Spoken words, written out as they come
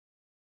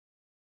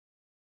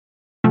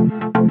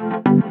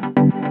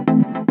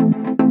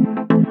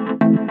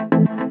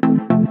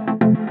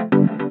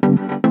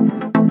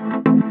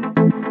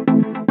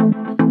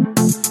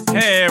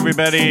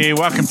everybody.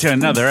 Welcome to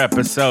another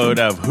episode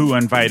of Who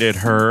Invited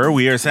Her.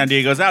 We are San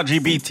Diego's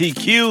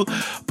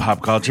LGBTQ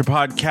pop culture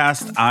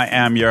podcast. I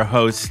am your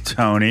host,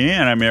 Tony,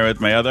 and I'm here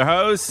with my other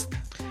host.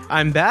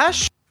 I'm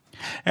Bash.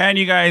 And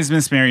you guys,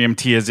 Miss Miriam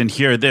T isn't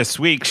here this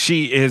week.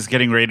 She is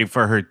getting ready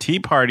for her tea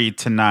party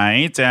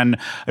tonight. And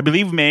I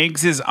believe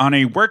Megs is on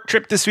a work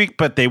trip this week,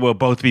 but they will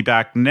both be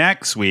back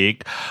next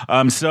week.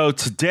 So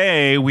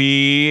today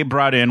we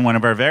brought in one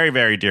of our very,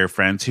 very dear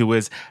friends who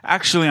was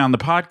actually on the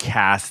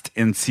podcast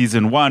in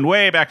season 1,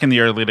 way back in the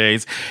early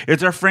days.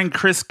 It's our friend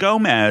Chris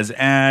Gomez.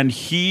 And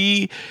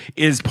he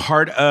is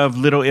part of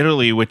Little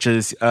Italy, which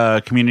is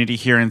a community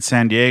here in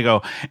San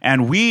Diego.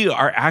 And we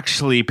are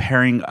actually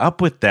pairing up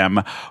with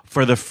them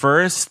for the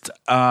first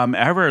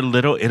ever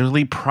Little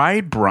Italy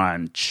Pride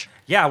Brunch.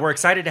 Yeah, we're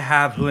excited to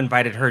have Who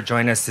Invited Her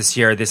join us this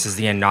year. This is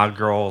the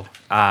inaugural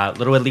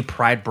Little Italy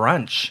Pride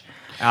Brunch.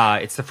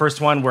 It's the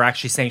first one. We're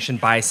actually sanctioned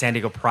by San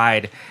Diego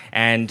Pride.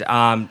 And,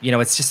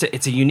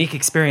 it's a unique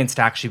experience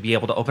to actually be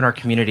able to open our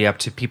community up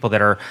to people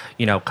that are,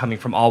 coming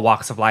from all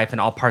walks of life and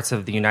all parts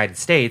of the United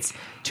States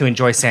to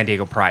enjoy San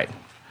Diego Pride.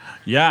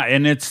 Yeah,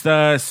 and it's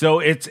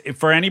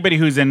for anybody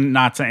who's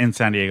not in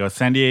San Diego.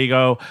 San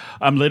Diego,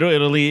 Little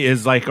Italy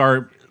is like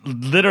our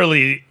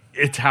literally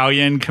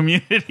Italian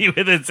community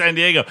within San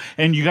Diego,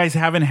 and you guys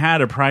haven't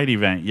had a Pride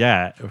event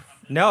yet.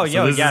 No,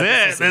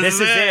 this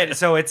is it.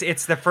 So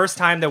it's the first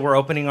time that we're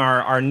opening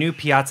our new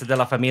Piazza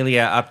della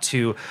Familia up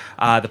to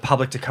the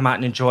public to come out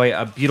and enjoy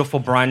a beautiful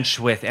brunch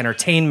with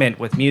entertainment,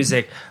 with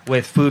music,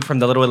 with food from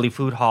the Little Italy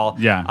Food Hall,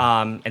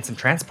 and some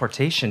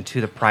transportation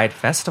to the Pride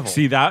Festival.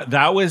 See,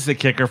 that was the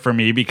kicker for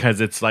me, because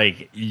it's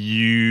like,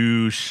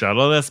 you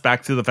shuttle us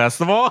back to the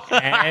festival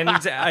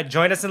and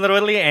join us in Little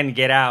Italy and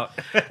get out.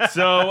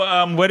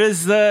 So, what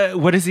does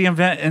the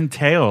event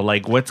entail?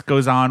 Like, what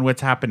goes on?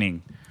 What's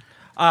happening?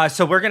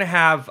 So we're going to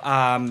have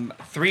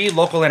 3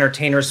 local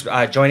entertainers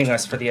joining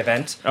us for the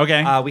event.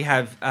 Okay. We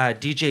have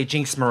DJ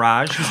Jinx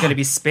Mirage, who's going to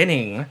be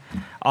spinning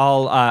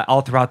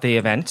all throughout the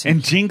event.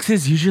 And Jinx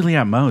is usually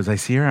at Moe's. I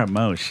see her at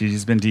Moe's.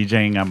 She's been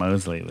DJing at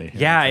Moe's lately.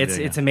 Yeah,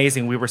 it's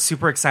amazing. We were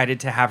super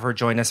excited to have her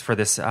join us for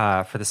this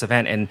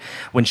event. And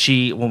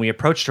when we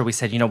approached her, we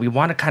said, we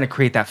want to kind of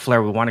create that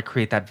flair. We want to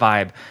create that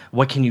vibe.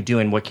 What can you do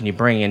and what can you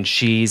bring? And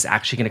she's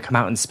actually going to come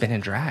out and spin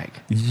and drag.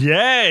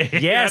 Yay!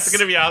 Yes, that's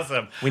going to be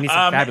awesome. We need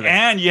some fabulous.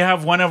 And you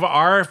have one of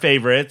our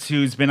favorites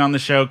who's been on the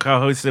show,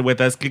 co-hosted with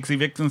us, Kixie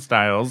Vixen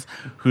Styles,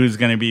 who's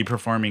going to be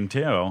performing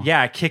too.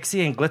 Yeah,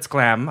 Kixie and Glitz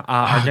Glam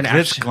are going to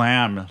Glitz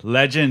Glam,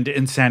 legend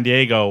in San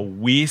Diego.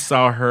 We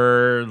saw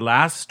her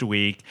last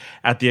week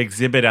at the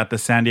exhibit at the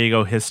San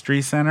Diego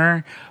History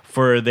Center.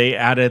 They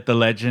added the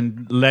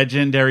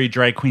legendary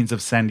drag queens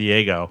of San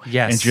Diego.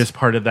 Yes. And just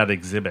part of that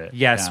exhibit.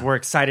 Yes, yeah. We're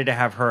excited to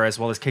have her as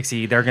well as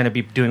Kixie. They're going to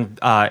be doing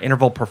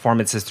interval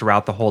performances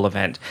throughout the whole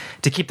event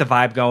to keep the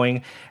vibe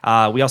going.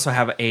 We also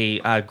have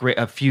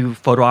a few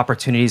photo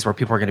opportunities where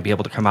people are going to be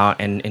able to come out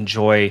and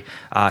enjoy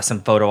some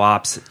photo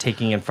ops,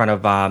 taking in front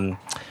of...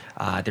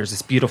 there's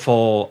this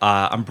beautiful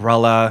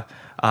umbrella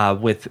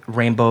with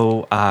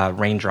rainbow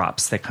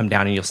raindrops that come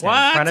down, and you'll stand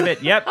in front of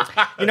it. Yep.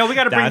 We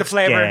got to bring the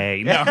flavor.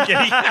 Gay. No, I'm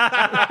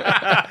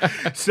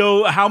kidding.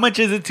 So how much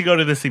is it to go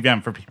to this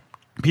event for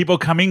people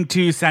coming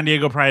to San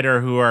Diego Pride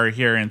or who are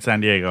here in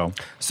San Diego?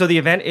 So the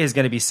event is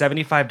going to be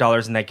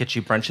 $75, and that gets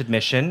you brunch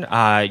admission.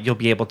 You'll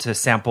be able to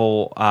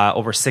sample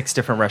over 6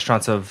 different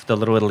restaurants of the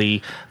Little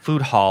Italy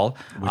Food Hall.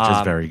 Which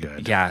is very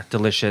good. Yeah,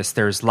 delicious.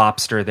 There's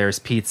lobster, there's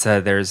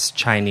pizza, there's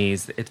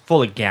Chinese. It's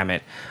full of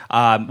gamut.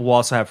 We'll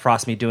also have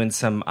Frost Me doing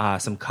some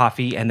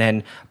coffee, and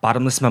then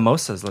bottomless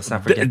mimosas. Let's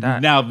not forget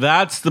that. Now,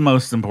 that's the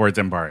most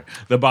important part.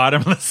 The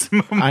bottomless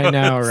mimosas. I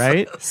know,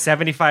 right?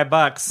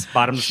 $75,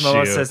 bottomless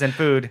mimosas and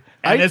food.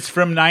 And it's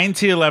from 9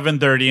 to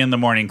 11:30 in the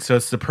morning, so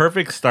it's the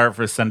perfect start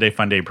for Sunday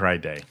Fun Day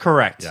Pride Day.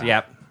 Correct. Yeah.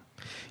 Yep.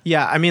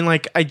 Yeah, I mean,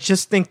 I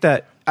just think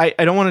that I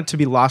don't want it to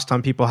be lost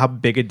on people how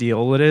big a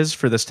deal it is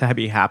for this to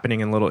be happening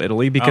in Little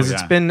Italy, because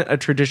it's been a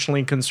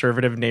traditionally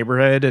conservative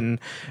neighborhood, and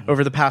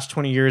over the past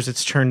 20 years,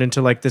 it's turned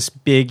into this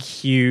big,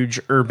 huge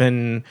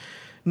urban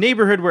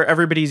neighborhood where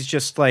everybody's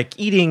just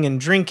eating and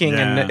drinking,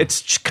 and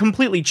it's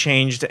completely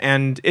changed,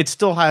 and it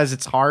still has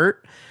its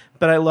heart.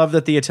 But I love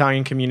that the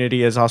Italian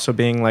community is also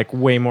being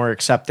way more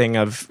accepting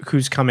of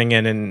who's coming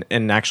in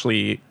and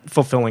actually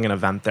fulfilling an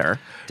event there.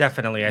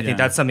 Definitely. I think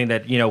that's something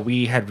that,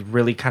 we had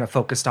really kind of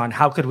focused on.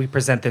 How could we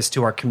present this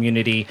to our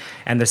community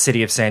and the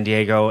city of San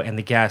Diego and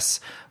the guests,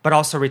 but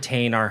also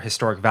retain our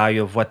historic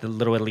value of what the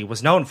Little Italy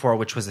was known for,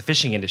 which was the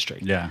fishing industry.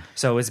 Yeah.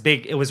 So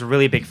it was a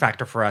really big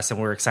factor for us, and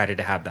we're excited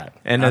to have that.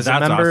 And as a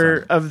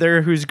member of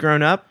there who's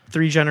grown up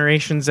 3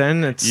 generations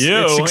in, it's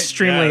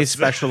extremely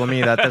special to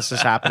me that this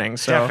is happening.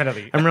 So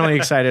Definitely. I'm really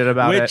excited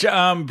about it.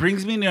 Which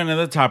brings me to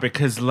another topic,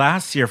 because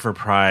last year for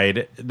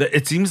Pride,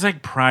 it seems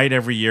like Pride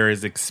every year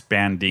is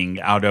expanding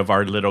out of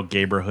our little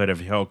neighborhood of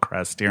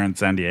Hillcrest here in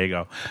San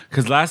Diego.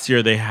 Because last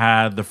year they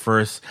had the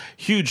first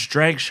huge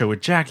drag show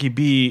with Jackie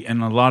B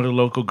and a lot lot of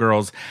local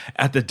girls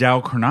at the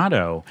Dow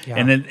Coronado.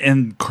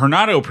 And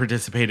Coronado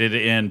participated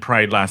in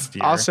Pride last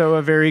year. Also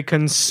a very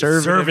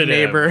conservative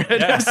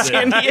neighborhood of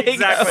San Diego.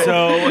 Exactly.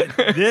 So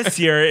this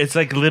year, it's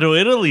like Little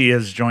Italy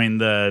has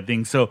joined the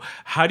thing. So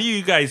how do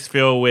you guys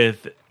feel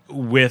with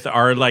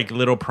our like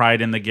little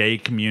Pride in the gay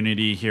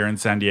community here in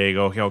San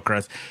Diego,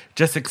 Hillcrest,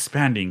 just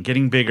expanding,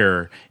 getting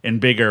bigger and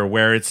bigger,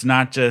 where it's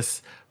not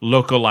just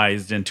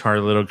localized into our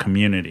little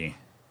community?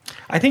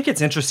 I think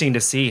it's interesting to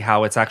see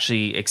how it's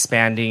actually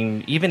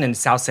expanding, even in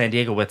South San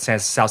Diego with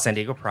South San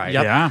Diego Pride.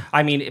 Yep. Yeah.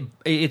 I mean,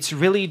 it's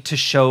really to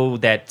show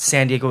that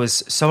San Diego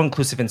is so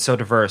inclusive and so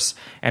diverse,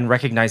 and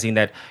recognizing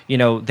that, you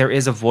know, there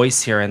is a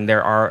voice here and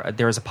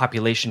there is a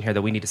population here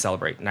that we need to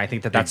celebrate. And I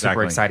think that that's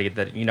super exciting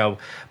that, you know,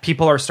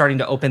 people are starting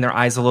to open their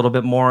eyes a little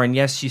bit more. And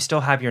yes, you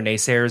still have your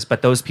naysayers,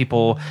 but those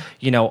people,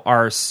 you know,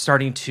 are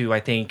starting to,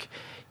 I think,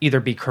 either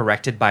be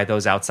corrected by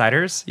those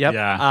outsiders,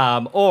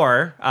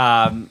 or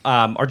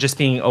just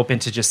being open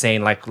to just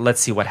saying, like, let's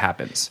see what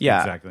happens. Yeah,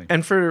 exactly.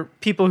 And for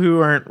people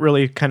who aren't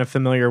really kind of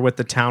familiar with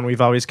the town,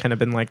 we've always kind of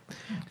been like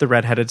the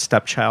redheaded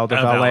stepchild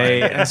of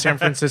LA and San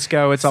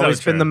Francisco. It's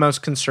always been the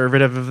most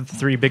conservative of the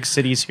three big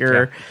cities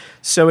here. Yeah.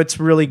 So it's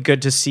really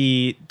good to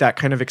see that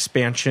kind of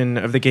expansion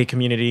of the gay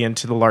community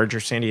into the larger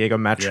San Diego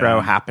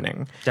metro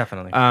happening.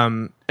 Definitely.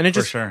 And it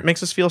just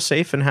makes us feel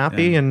safe and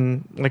happy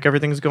and like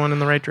everything's going in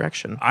the right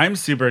direction. I'm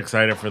super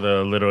excited for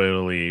the Little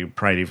Italy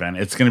Pride event.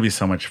 It's going to be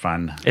so much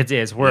fun. It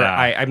is.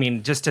 I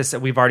mean, just to say,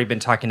 we've already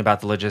been talking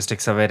about the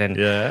logistics of it, and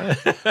we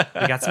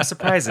got some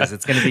surprises.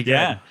 It's going to be good.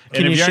 Yeah.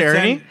 Can you share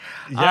any?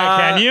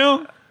 Can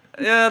you?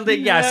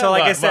 So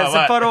like I said,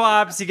 some photo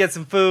ops, you get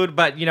some food,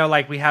 but you know,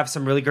 like we have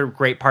some really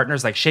great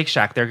partners like Shake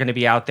Shack. They're going to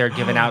be out there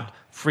giving out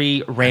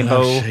free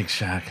rainbow Shake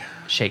Shack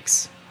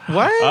shakes.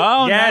 What?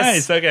 Oh,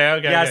 yes. Nice. Okay.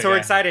 Yeah, so we're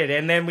excited,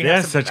 and then we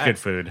have such good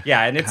food.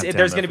 Yeah, and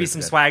there's going to be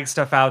some swag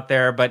stuff out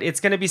there, but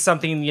it's going to be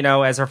something, you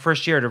know, as our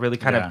first year to really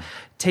kind of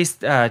taste,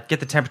 get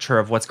the temperature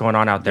of what's going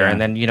on out there, and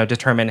then, you know,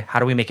 determine how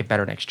do we make it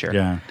better next year.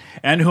 Yeah.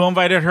 And Who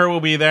Invited Her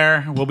will be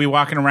there. We'll be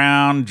walking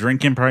around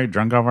drinking, probably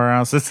drunk off our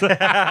houses.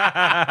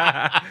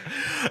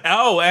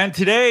 And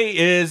today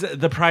is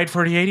the Pride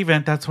 48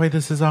 event. That's why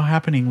this is all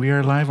happening. We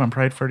are live on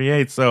Pride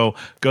 48. So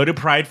go to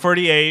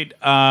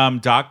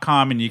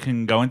pride48.com and you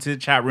can go into the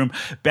chat room.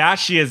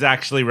 Bashy is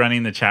actually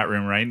running the chat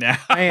room right now.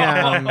 I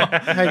am.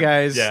 Hi,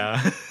 guys.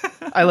 Yeah.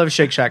 I love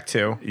Shake Shack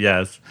too.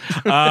 Yes.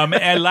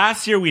 And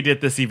last year we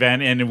did this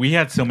event and we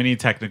had so many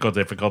technical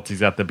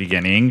difficulties at the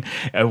beginning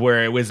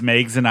where it was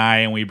Megs and I,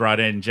 and we brought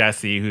in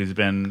Jesse, who's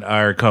been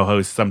our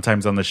co-host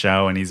sometimes on the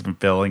show, and he's been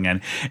filling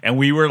in. And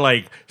we were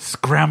like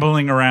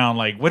scrambling around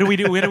like, what do we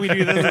do? What do we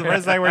do? This is the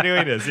first time we're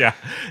doing this. Yeah.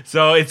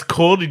 So it's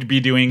cool to be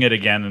doing it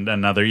again in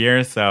another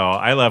year. So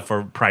I love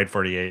for Pride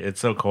 48. It's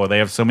so cool. They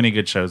have so many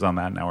good shows on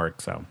that network.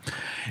 So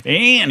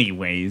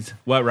anyways,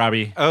 what,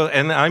 Robbie? Oh,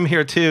 and I'm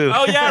here too.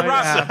 Oh, yeah,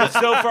 Rob.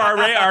 So for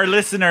our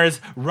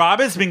listeners, Rob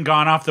has been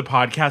gone off the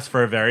podcast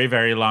for a very,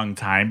 very long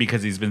time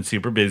because he's been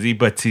super busy.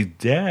 But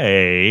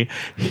today,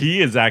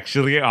 he is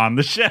actually on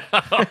the show.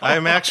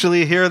 I'm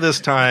actually here this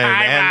time.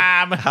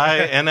 Hi, Rob. Hi,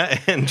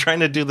 and trying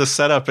to do the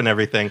setup and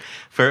everything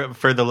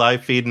for the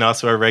live feed and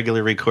also our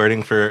regular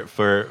recording for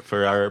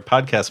our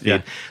podcast feed.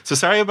 Yeah. So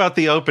sorry about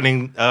the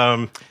opening.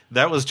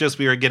 That was just,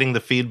 we were getting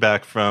the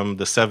feedback from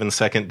the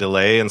 7-second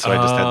delay, and so I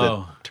just had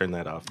to turn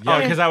that off.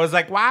 Yeah, because I was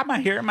like, why am I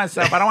hearing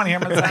myself? I don't want to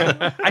hear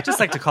myself. I just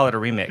like to call it a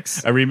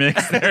remix. A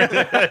remix?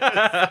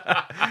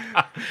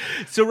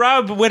 So,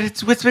 Rob,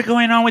 what's been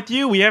going on with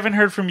you? We haven't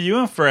heard from you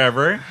in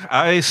forever.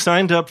 I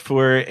signed up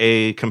for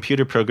a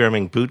computer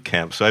programming boot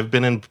camp, so I've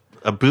been in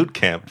a boot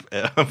camp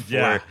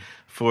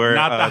for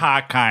not the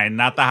hot kind,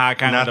 not the hot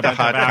kind, not the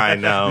hot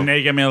kind, no.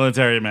 Naked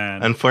military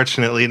man.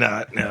 Unfortunately,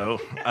 not. No.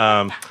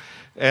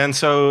 And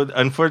so,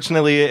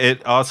 unfortunately,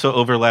 it also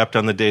overlapped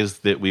on the days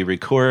that we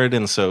record.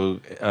 And so,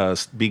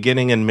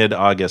 beginning in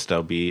mid-August,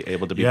 I'll be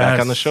able to be back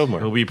on the show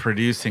more. We'll be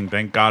producing.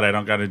 Thank God I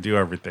don't got to do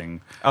everything.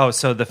 Oh,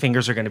 so the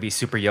fingers are going to be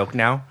super yoked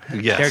now?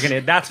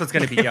 Yes. That's what's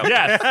going to be yoked.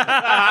 Yes.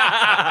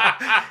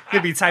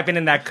 You'll be typing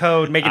in that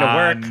code, making it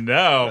work.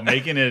 No,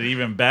 making it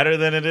even better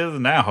than it is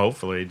now,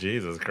 hopefully.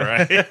 Jesus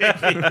Christ.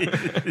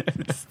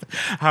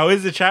 How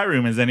is the chat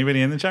room? Is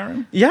anybody in the chat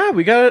room? Yeah,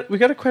 we got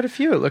quite a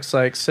few, it looks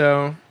like.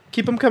 So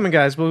keep them coming,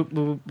 guys. We're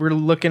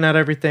looking at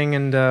everything,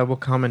 and we'll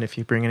comment if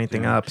you bring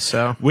anything up.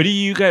 So, what do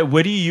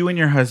you and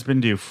your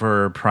husband do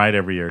for Pride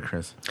every year,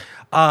 Chris?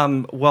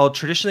 Well,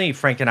 traditionally,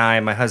 Frank and I,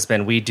 my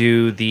husband, we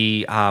do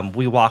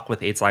we walk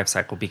with AIDS Life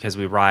Cycle because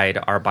we ride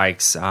our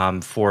bikes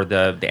for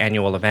the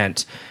annual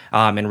event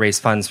and raise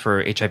funds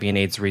for HIV and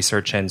AIDS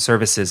research and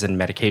services and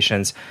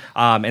medications.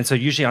 And so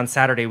usually on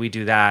Saturday we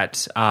do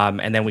that,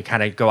 and then we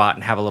kind of go out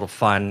and have a little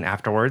fun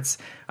afterwards.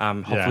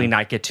 Hopefully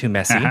not get too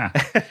messy.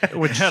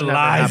 Which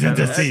lies and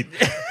deceit.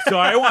 So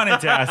I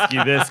wanted to ask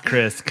you this,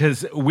 Chris,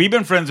 because we've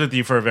been friends with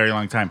you for a very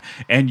long time,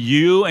 and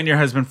you and your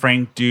husband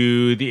Frank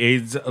do the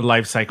AIDS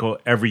Life Cycle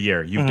every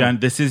year.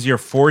 You've this is your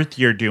 4th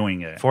year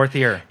doing it. 4th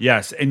year.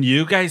 Yes, and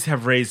you guys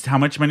have raised how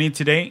much money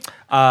to date?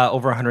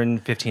 Over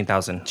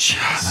 115,000.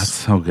 That's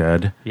so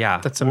good. Yeah.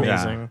 That's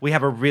amazing. We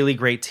have a really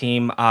great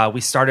team.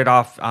 We started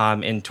off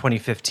in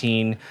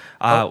 2015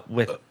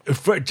 with...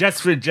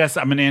 Just,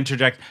 I'm going to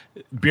interject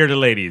Bearded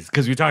Ladies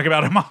because we talk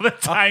about them all the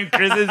time.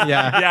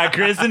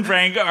 Chris and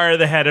Frank are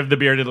the head of the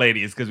Bearded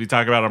Ladies because we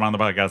talk about them on the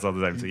podcast all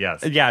the time. So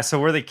yes, yeah. So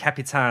we're the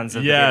capitans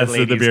of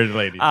the Bearded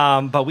Ladies.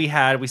 But we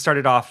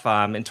started off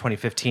in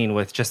 2015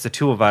 with just the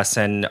two of us,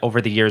 and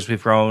over the years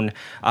we've grown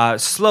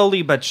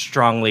slowly but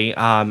strongly,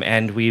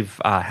 and we've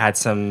had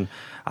some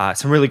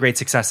really great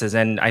successes.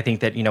 And I think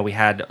that we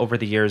had over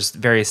the years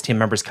various team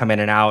members come in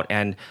and out,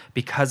 and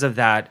because of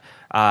that.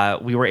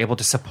 We were able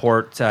to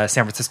support San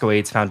Francisco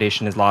AIDS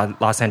Foundation's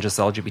Los Angeles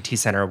LGBT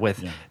Center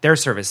with their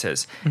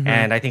services. Mm-hmm.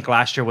 And I think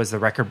last year was the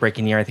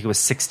record-breaking year. I think it was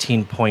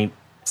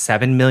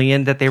 $16.7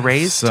 million that they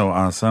raised. So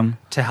awesome.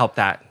 To help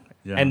that.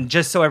 Yeah. And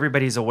just so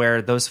everybody's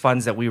aware, those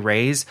funds that we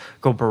raise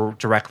go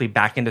directly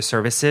back into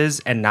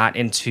services and not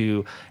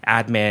into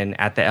admin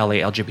at the LA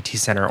LGBT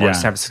Center or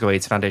San Francisco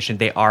AIDS Foundation.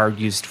 They are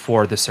used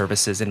for the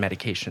services and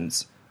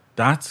medications.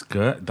 That's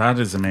good. That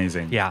is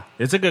amazing. Yeah.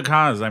 It's a good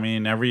cause. I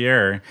mean, every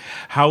year.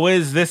 How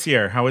is this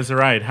year? How was the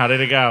ride? How did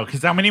it go?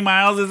 Because how many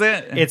miles is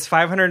it? It's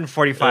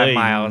 545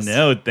 miles.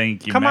 No,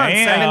 thank you, Come on,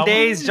 7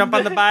 days. Jump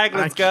on the bike.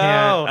 Let's go.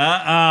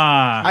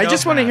 I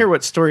just want to hear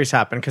what stories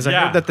happen because I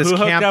heard that this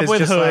camp is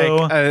just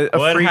like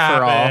a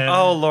free-for-all.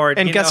 Oh, Lord.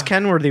 And Gus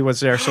Kenworthy was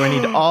there, so I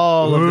need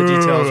all of the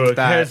details with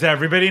that. Because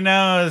everybody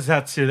knows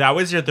that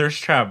was your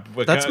thirst trap.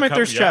 That's my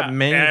thirst trap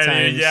many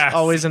times. Yes.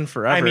 Always and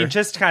forever. I mean,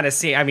 just kind of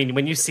see. I mean,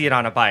 when you see it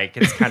on a bike,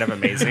 it's kind of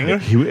amazing.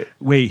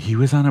 He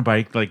was on a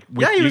bike with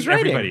he was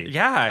riding. Everybody.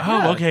 Yeah.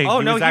 Oh, okay.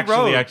 Oh, no,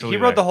 he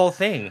rode the whole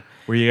thing.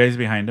 Were you guys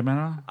behind him at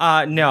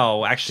all?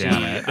 No, actually,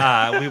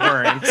 we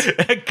weren't.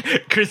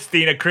 Chris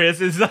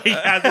is like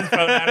has his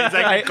phone out. He's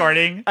like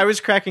recording. I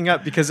was cracking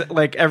up because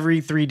like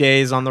every 3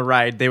 days on the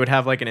ride, they would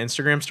have like an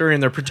Instagram story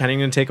and they're pretending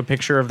to take a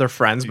picture of their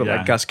friends, but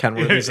like Gus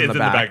Kenworthy's in the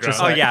back.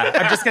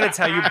 I'm just gonna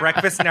tell you,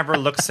 breakfast never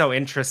looked so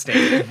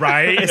interesting,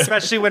 right?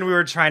 Especially when we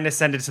were trying to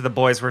send it to the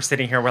boys. We're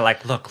sitting here, we're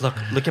like, look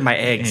at my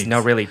eggs.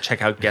 No, really,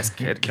 check out Gus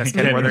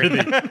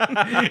Kenworthy.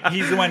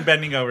 He's the one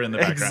bending over in the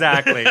background.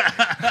 Exactly.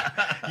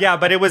 Yeah,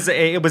 but it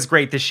was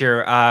great this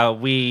year.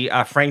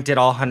 Frank did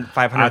all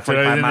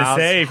 545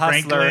 miles.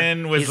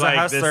 Franklin was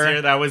like this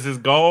year. That was his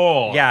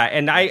goal. Yeah,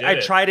 and I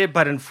tried it,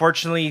 but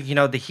unfortunately,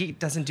 the heat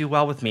doesn't do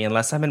well with me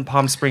unless I'm in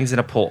Palm Springs in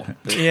a pool.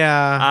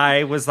 Yeah,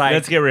 I was like,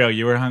 let's get real.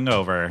 You were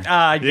hungover.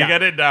 You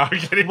get it now.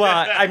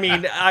 Well, I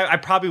mean, I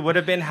probably would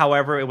have been.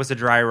 However, it was a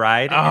dry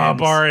ride. Oh,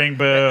 boring,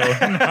 boo.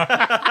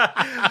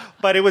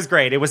 But it was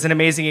great. It was an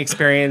amazing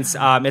experience.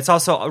 It's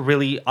also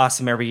really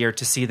awesome every year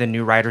to see the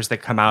new riders that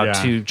come out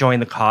to join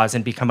the cause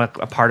and become a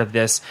part of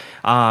this.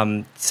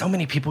 So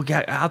many people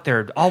get out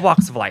there, all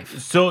walks of life.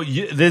 So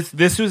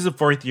this was the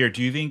fourth year.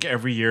 Do you think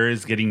every year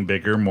is getting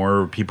bigger,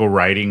 more people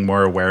riding,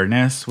 more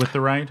awareness with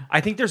the ride?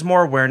 I think there's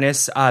more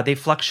awareness. They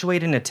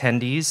fluctuate in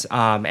attendees.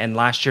 And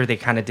last year they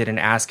kind of did an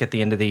ask at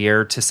the end of the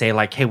year to say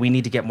like, hey, we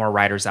need to get more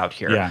riders out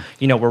here. Yeah.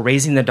 We're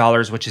raising the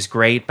dollars, which is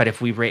great. But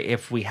if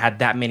we had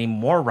that many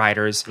more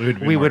riders,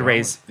 we would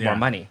raise more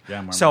money.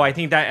 Yeah, more so money. I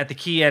think that at the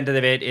key end of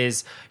it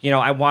is,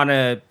 I want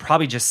to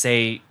probably just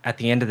say at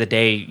the end of the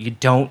day, you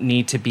don't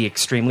need to be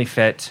extremely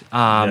fit.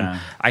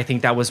 I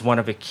think that was one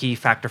of a key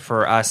factor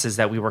for us is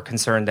that we were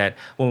concerned that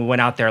when we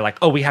went out there, like,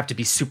 oh, we have to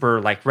be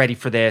super like ready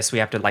for this. We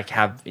have to like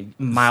have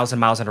miles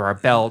and miles under our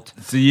belt.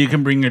 So you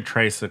can bring your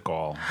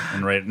tricycle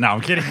and ride. No,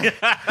 I'm kidding.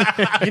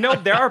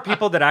 There are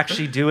people that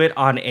actually do it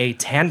on a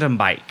tandem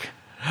bike.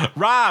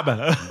 Rob!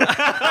 I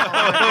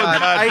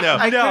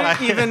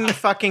couldn't even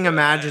fucking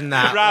imagine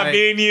that. Rob,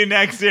 me and you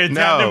next year,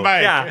 tandem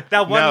bike. Yeah,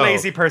 that one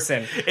lazy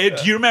person. Do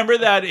you remember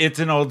that? It's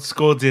an old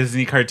school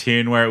Disney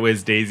cartoon where it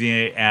was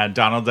Daisy and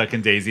Donald Duck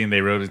and Daisy, and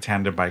they rode a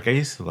tandem bike. I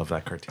used to love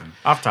that cartoon.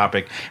 Off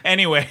topic.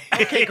 Anyway.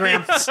 Okay,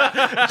 Gramps. Shut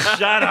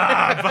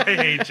up. I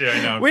hate you.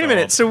 I know. Wait a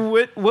minute.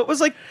 So what was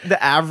like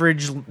the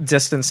average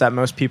distance that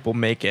most people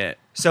make it?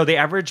 So the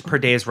average per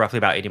day is roughly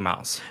about 80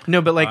 miles.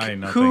 No, but like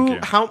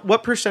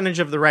what percentage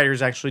of the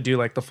riders actually do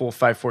like the full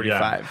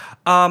 545?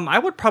 I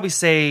would probably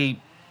say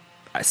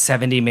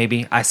 70,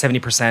 maybe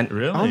 70%.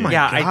 Really? Oh my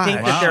God. I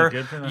think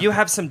that you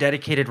have some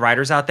dedicated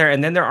riders out there,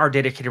 and then there are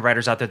dedicated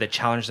riders out there that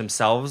challenge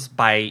themselves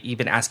by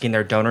even asking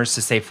their donors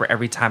to say, for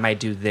every time I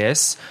do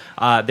this,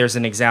 there's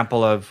an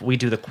example of we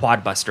do the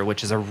Quad Buster,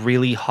 which is a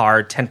really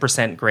hard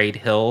 10% grade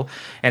hill,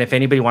 and if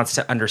anybody wants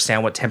to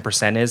understand what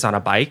 10% is on a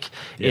bike,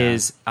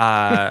 is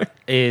oh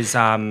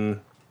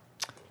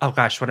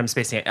gosh, what I'm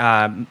spacing.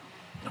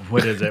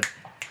 What is it?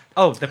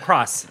 Oh, the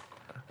cross.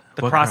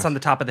 The cross on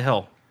the top of the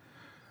hill.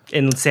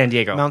 In San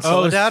Diego. Mount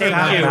Soledad or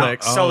Mount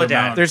Helix?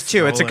 Soledad. There's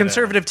two. It's a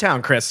conservative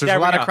town, Chris. There's a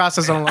lot of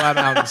crosses on a lot of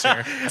mountains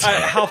here.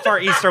 How far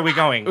east are we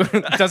going?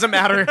 Doesn't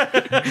matter.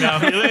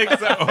 Mount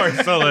Helix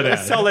or Soledad?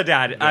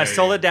 Soledad.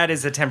 Soledad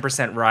is a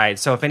 10% ride.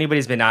 So if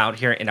anybody's been out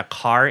here in a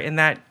car in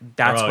that's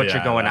what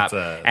you're going up.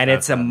 And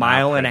it's a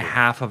mile and a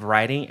half of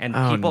riding. And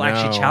people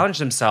actually challenge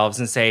themselves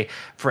and say,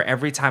 for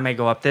every time I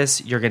go up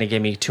this, you're going to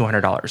give me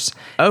 $200.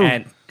 Oh.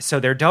 And so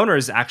their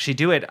donors actually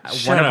do it.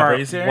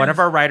 One of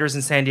our riders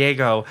in San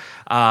Diego,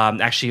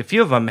 actually a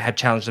few of them had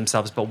challenged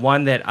themselves, but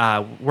one that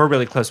we're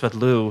really close with,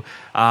 Lou,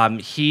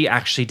 he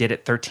actually did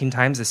it 13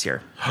 times this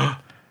year.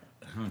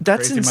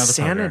 That's Crazy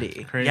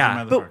insanity. Crazy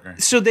Yeah.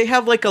 motherfucker. So they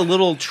have like a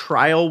little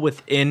trial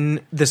within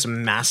this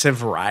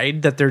massive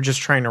ride that they're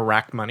just trying to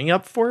rack money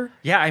up for?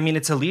 Yeah, I mean,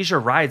 it's a leisure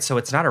ride, so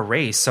it's not a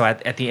race. So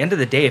at the end of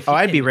the day, if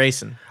I'd be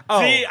racing.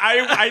 See,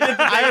 I didn't think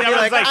I would be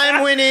like,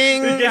 I'm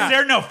winning. is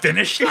there no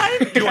finish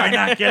line? Do I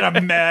not get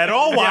a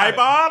medal? Why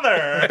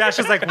bother? Bash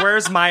is like,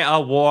 where's my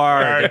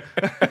award?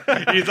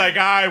 He's like,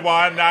 I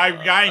won.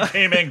 I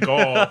came in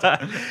gold.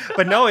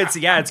 But no,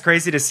 it's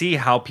crazy to see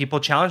how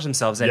people challenge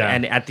themselves,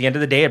 and at the end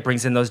of the day, it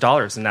brings in those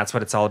dollars, and that's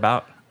what it's all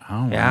about.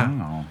 Oh, Yeah.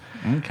 wow.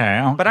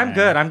 Okay. But I'm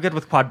good. I'm good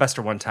with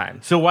Quadbuster one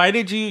time. So why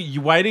did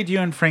you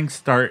and Frank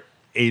start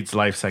AIDS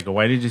Life Cycle?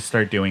 Why did you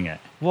start doing it?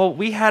 Well,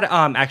 we had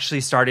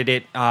actually started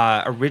it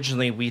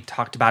originally. We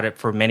talked about it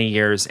for many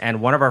years,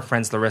 and one of our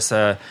friends,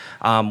 Larissa,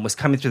 was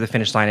coming through the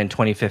finish line in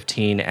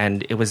 2015,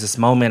 and it was this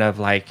moment of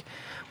like,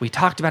 we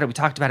talked about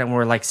it, and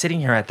we're like sitting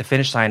here at the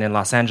finish line in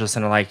Los Angeles,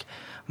 and we're like,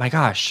 my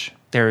gosh,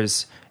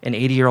 there's an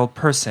 80-year-old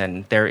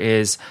person. There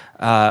is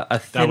a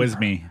thin... That was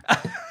me.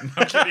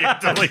 I'm kidding.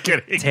 I'm totally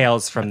kidding.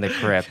 Tales from the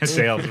Crypt.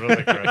 Tales from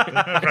the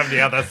Crypt. From the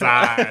other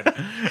side.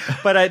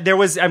 But there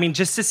was, I mean,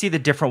 just to see the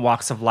different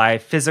walks of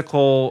life,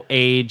 physical,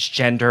 age,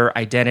 gender,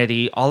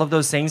 identity, all of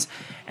those things,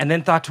 and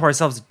then thought to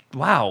ourselves,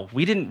 wow,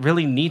 we didn't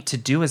really need to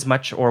do as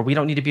much, or we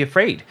don't need to be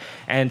afraid.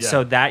 And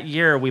so that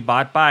year we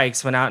bought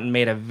bikes, went out and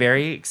made a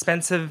very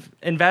expensive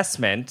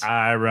investment.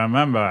 I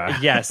remember.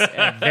 Yes,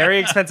 a very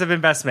expensive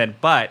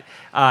investment, but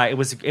it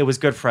was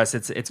good for us.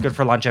 It's good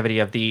for longevity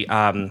of the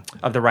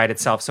ride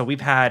itself. So we've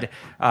had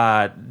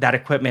that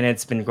equipment.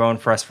 It's been growing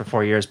for us for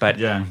 4 years, but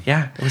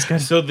yeah, it was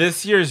good. So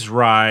this year's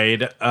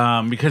ride,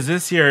 because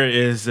this year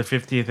is the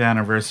 50th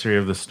anniversary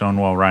of the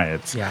Stonewall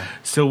riots. Yeah.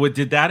 So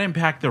did that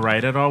impact the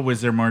ride at all?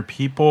 Was there more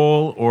people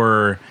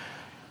or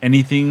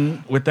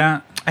anything with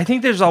that? I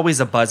think there's always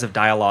a buzz of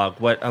dialogue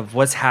of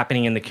what's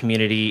happening in the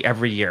community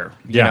every year.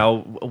 You know,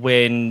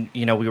 when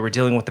we were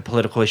dealing with the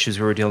political issues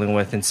we were dealing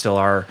with and still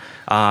are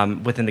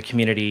within the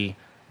community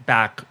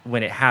back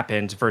when it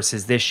happened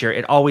versus this year,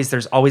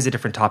 there's always a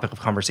different topic of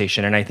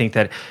conversation. And I think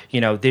that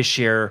this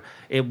year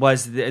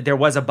there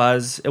was a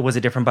buzz. It was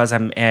a different buzz,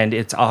 and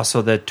it's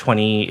also the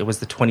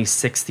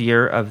 26th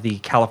year of the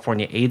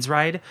California AIDS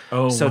ride.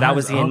 Oh, so that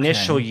was the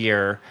initial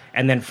year,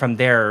 and then from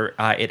there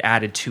it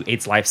added to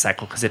AIDS Life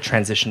Cycle because it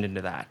transitioned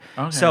into that.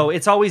 Okay. So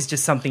it's always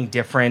just something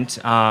different,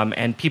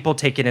 and people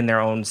take it in their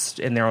own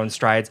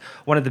strides.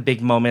 One of the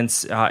big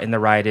moments in the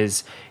ride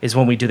is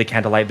when we do the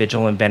candlelight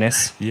vigil in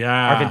Venice.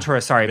 Yeah, or Ventura.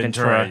 Sorry,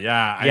 Ventura.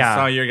 Yeah, I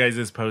saw your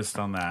guys' post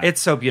on that.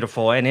 It's so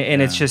beautiful, and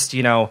it's just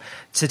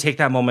to take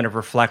that moment of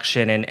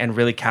reflection and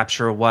really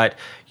capture what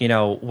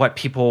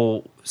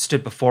people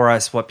stood before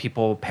us, what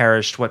people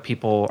perished, what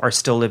people are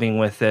still living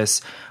with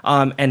this,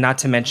 and not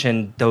to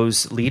mention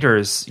those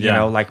leaders,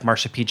 like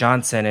Marsha P.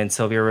 Johnson and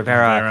Sylvia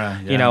Rivera,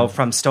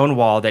 from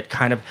Stonewall, that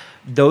kind of,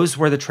 those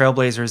were the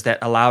trailblazers that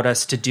allowed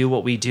us to do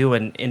what we do,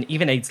 and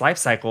even AIDS Life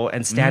Cycle,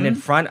 and stand in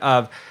front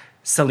of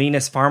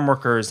Salinas farm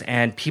workers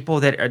and people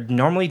that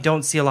normally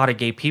don't see a lot of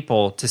gay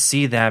people, to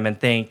see them and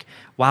think,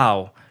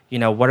 wow,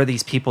 what are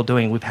these people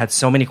doing? We've had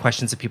so many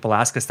questions of people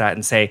ask us that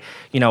and say,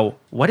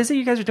 what is it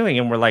you guys are doing?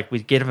 And we're like,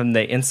 we give them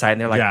the insight,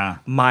 and they're like,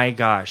 my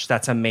gosh,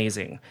 that's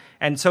amazing.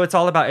 And so it's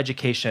all about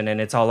education, and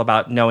it's all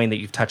about knowing that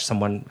you've touched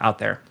someone out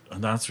there.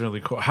 That's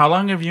really cool. How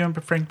long have you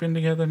and Frank been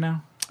together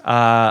now?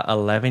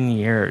 11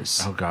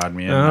 years. Oh God,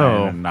 me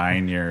and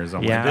 9 years. Oh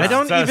yeah, I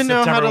don't even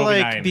know how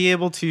to be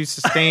able to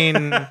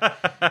sustain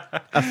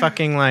a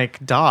fucking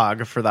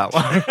dog for that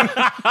long.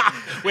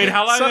 Wait,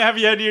 how long have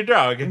you had your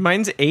dog?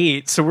 Mine's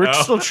 8, so we're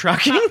still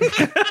trucking.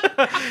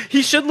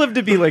 He should live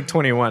to be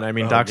 21. I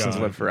mean, dachshunds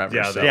live forever.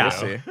 Yeah, we'll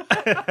see.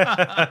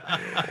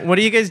 What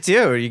do you guys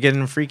do? Are you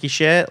getting freaky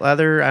shit,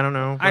 leather? I don't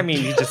know. I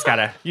mean,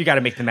 you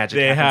gotta make the magic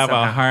happen. They have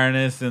somehow. a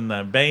harness in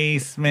the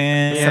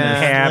basement. Some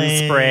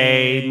ham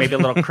spray, maybe a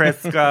little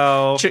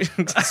Crisco.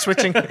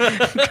 Switching,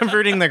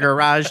 converting the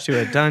garage to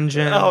a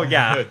dungeon. Oh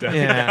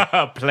yeah,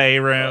 a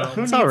playroom.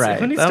 It's all right.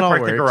 Who needs to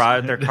park their car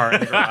in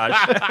the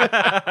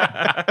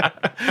garage?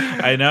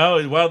 I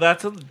know. Well,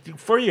 that's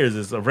 4 years.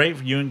 Is right.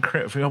 You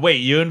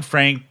and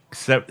Frank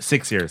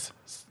 6 years.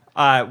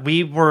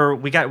 We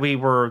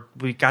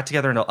got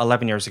together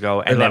 11 years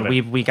ago, and then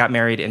we got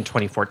married in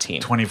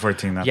 2014.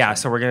 2014. That's right.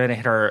 So we're gonna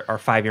hit our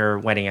 5-year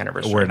wedding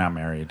anniversary. We're not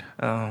married.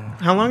 Oh,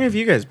 how long have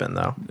you guys been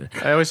though?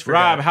 I always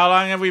forget. Rob, how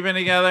long have we been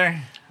together?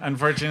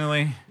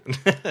 Unfortunately,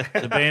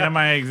 the bane of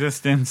my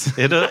existence.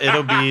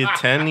 It'll be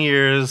 10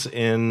 years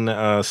in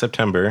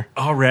September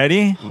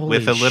already,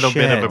 with a little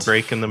bit of a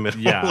break in the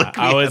middle. Yeah,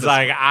 I was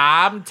like,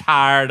 I'm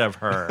tired of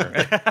her.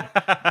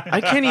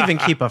 I can't even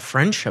keep a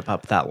friendship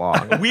up that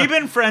long. We've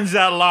been friends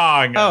that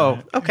long. Oh,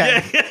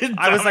 okay.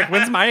 I was like,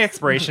 when's my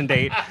expiration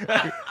date?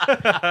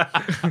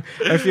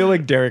 I feel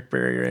like Derek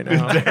Barry right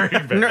now.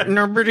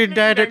 Nobody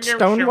died at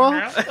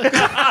Stonewall.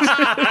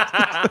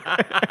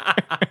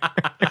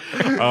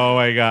 Oh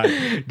my god!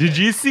 Did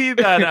you see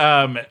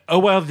that?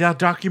 That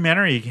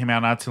documentary came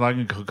out not too long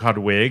ago called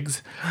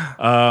Wigs,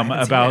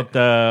 about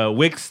the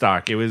wig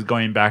stock. It was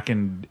going back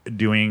and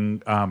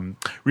doing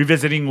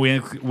revisiting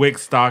wig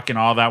stock and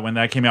all that when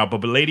that came out.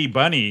 But Lady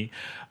Bunny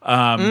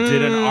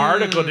did an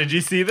article. Did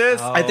you see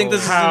this? I think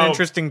this is an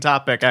interesting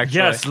topic. Actually,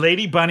 yes.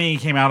 Lady Bunny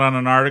came out on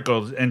an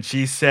article and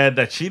she said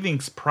that she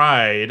thinks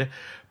Pride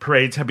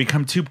parades have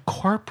become too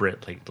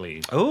corporate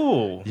lately.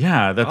 Oh,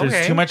 yeah, that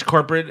there's too much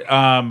corporate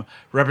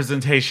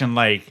representation,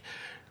 like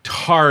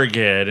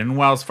Target and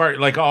Wells Fargo,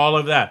 like all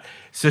of that.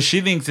 So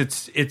she thinks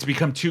it's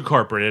become too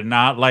corporate and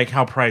not like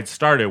how Pride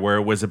started, where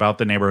it was about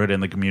the neighborhood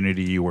and the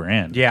community you were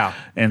in,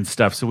 and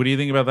stuff. So what do you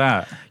think about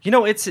that?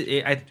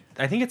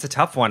 I think it's a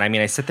tough one. I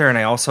mean, I sit there and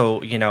I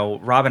also,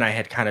 Rob and I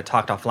had kind of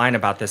talked offline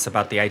about this,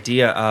 about the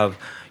idea of,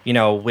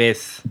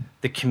 with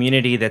the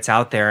community that's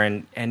out there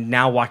and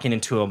now walking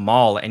into a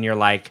mall and you're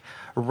like,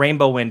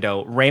 rainbow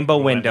window, Pride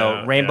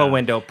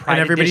and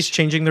everybody's edition.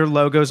 changing their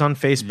logos on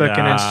Facebook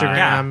and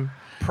Instagram. Yeah.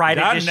 Pride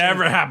that edition.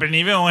 never happened,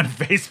 even when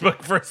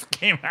Facebook first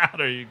came out.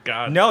 Are you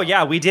God? No,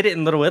 yeah, we did it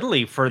in Little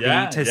Italy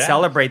to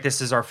celebrate.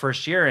 This is our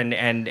first year and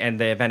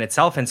the event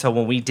itself. And so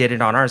when we did it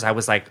on ours, I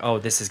was like, oh,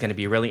 this is going to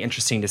be really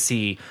interesting to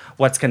see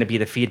what's going to be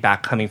the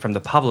feedback coming from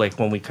the public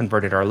when we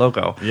converted our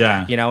logo.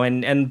 Yeah,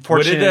 and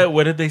fortunately,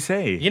 what did they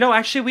say?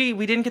 Actually,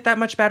 we didn't get that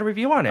much bad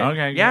review on it.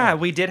 Okay, yeah,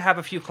 we did have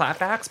a few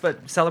clapbacks,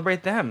 but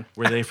celebrate them.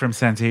 Were they from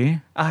Santee?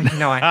 There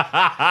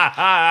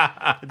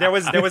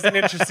was an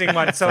interesting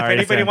one. So Sorry,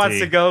 if anybody wants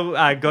to go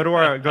to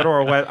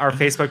our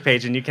Facebook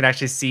page, and you can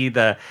actually see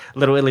the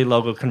Little Italy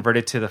logo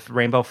converted to the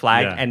rainbow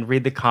flag and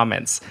read the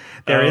comments.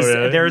 There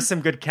is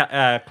some good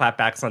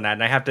clapbacks on that,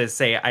 and I have to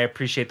say I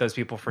appreciate those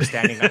people for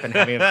standing up and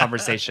having a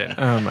conversation.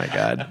 Oh my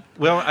God!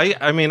 Well,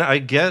 I mean, I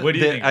get what do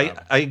you think,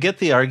 I get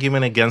the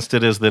argument against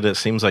it is that it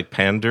seems like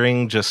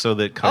pandering, just so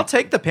that I'll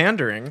take the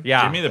pandering.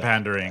 Yeah, give me the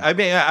pandering. I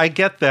mean, I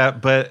get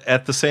that, but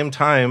at the same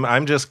time,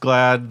 I'm just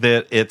glad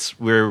that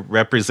we're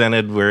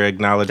represented, we're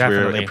acknowledged,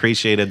 Definitely. we're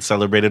appreciated,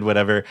 celebrated,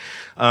 whatever.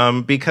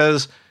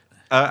 Because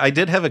I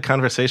did have a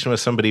conversation with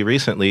somebody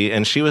recently,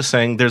 and she was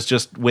saying there's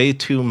just way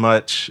too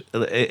much.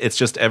 It's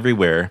just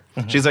everywhere.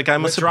 Mm-hmm. She's like,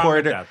 I'm What's a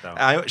supporter. Wrong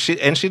with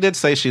that, she did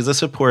say she's a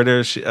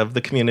supporter of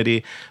the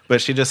community,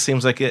 but she just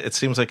seems like it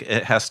seems like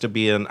it has to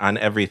be on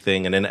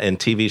everything and in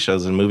TV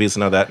shows and movies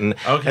and all that.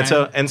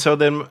 And so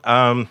then.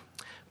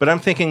 But I'm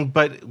thinking,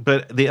 but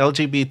the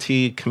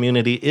LGBT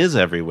community is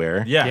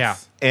everywhere. Yes. Yeah.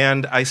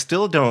 And I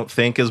still don't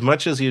think, as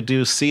much as you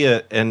do see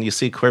it, and you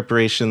see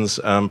corporations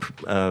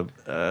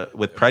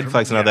with pride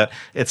flags and all that,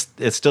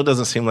 it still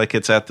doesn't seem like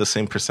it's at the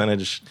same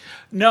percentage.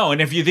 No,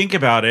 and if you think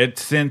about it,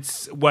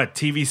 since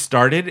TV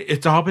started,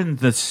 it's all been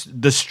the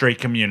straight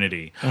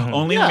community. Mm-hmm.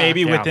 Only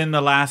maybe within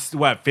the last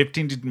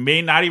 15,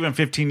 not even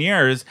 15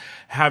 years,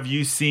 have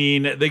you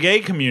seen the gay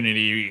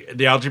community,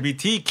 the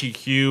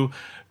LGBTQ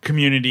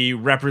community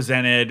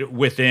represented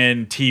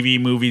within TV,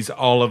 movies,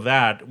 all of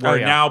that. Where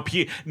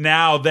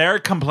now they're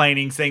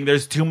complaining, saying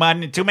there's too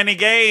many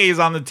gays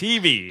on the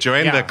TV.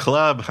 Join the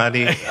club,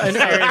 honey.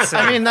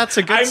 I mean, that's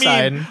a good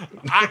sign.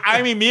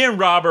 I mean, me and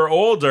Rob are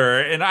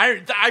older, and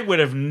I would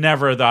have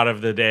never thought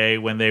of the day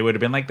when they would have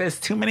been like, "There's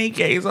too many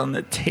gays on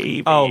the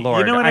TV." Oh Lord,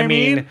 you know what I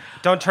mean?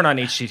 Don't turn on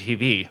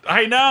HGTV.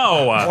 I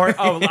know.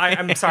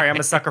 I'm sorry, I'm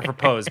a sucker for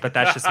Pose, but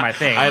that's just my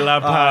thing. I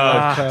love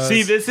Pose.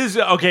 See, this is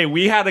okay.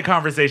 We had a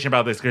conversation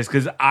about this, Chris,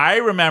 because I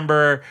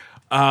remember.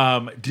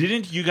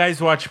 Didn't you guys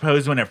watch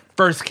Pose when it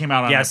first came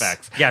out on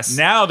FX? Yes.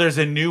 Now there's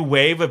a new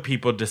wave of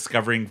people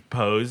discovering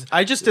Pose.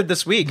 I just did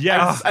this week.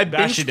 Yes, I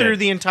binged through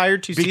the entire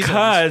 2 seasons.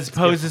 Because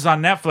Pose is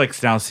on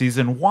Netflix now,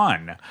 season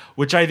 1,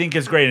 which I think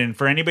is great. And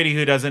for anybody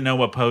who doesn't know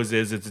what Pose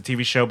is, it's a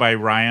TV show by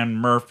Ryan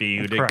Murphy,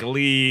 who did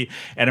Glee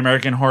and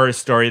American Horror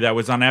Story, that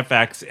was on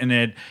FX.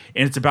 And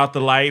it's about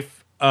the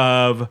life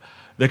of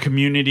the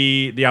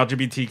community, the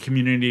LGBT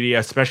community,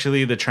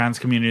 especially the trans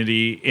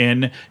community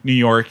in New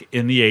York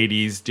in the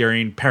 80s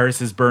during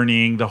Paris's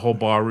burning, the whole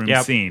ballroom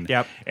scene.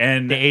 Yep.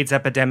 And the AIDS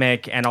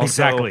epidemic, and also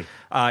exactly.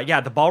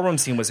 The ballroom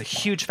scene was a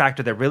huge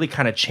factor that really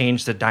kind of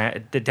changed the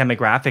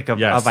demographic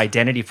of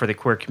identity for the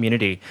queer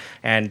community,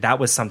 and that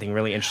was something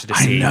really interesting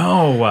to see. I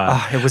know.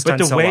 It was but done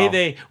the so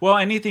way well.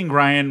 Anything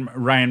Ryan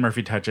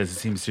Murphy touches, it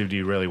seems to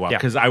do really well.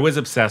 Because I was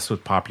obsessed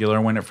with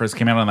Popular when it first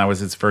came out, and that was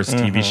his first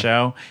TV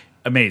show.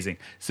 Amazing.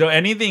 So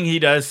anything he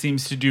does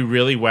seems to do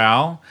really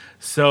well.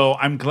 So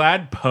I'm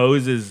glad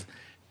Pose is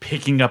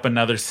picking up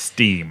another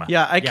steam.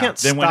 Yeah, I can't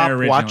stop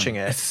watching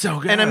it. It's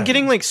so good. And I'm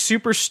getting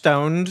super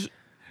stoned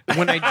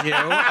when I do,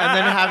 and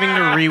then having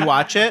to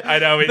rewatch it. I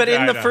know. But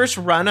in the first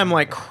run, I'm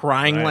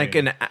crying like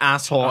an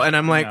asshole, and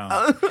I'm like,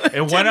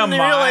 and one of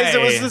my realize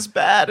it was this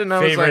bad, and I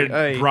was like,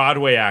 favorite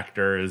Broadway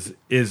actors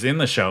is in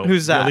the show.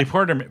 Who's that? Billy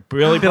Porter.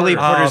 Billy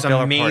Porter's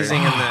Billy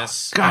amazing Porter. in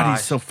this. God,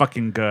 he's so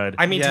fucking good.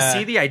 I mean, to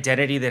see the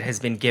identity that has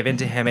been given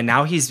to him, and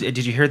now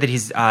did you hear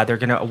that they're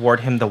going to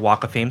award him the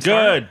Walk of Fame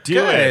star? Good,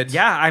 do it.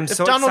 Yeah, I'm if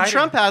so Donald excited.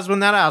 Trump has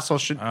one, that asshole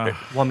should.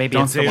 Well, maybe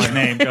Don't it's say the his one.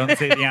 name. Don't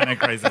say the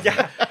Antichrist.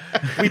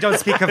 We don't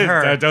speak of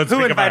her. Don't speak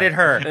Who of invited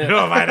her? Who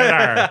invited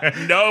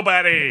her?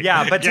 Nobody.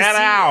 Yeah, but get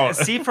out.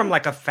 See from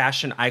like a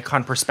fashion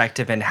icon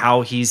perspective and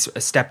how he's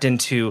stepped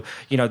into,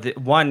 the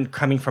one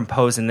coming from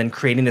Pose and then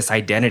creating this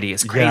identity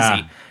is crazy.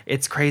 Yeah.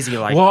 It's crazy.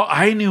 Like, well,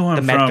 I knew him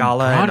the Met from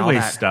Gala and all Broadway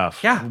that. stuff.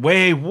 Yeah.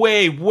 Way,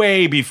 way,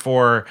 way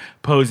before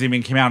Pose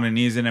even came out, and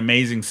he's an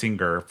amazing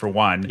singer for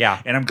one.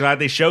 Yeah. And I'm glad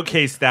they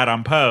showcased that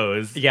on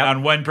Pose. Yep.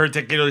 On one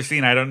particular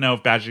scene. I don't know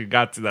if Bashy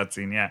got to that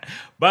scene yet,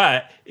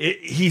 but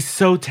he's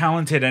so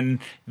talented. And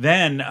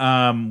then,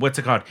 what's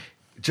it called?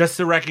 Just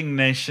the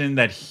recognition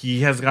that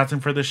he has gotten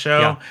for the show.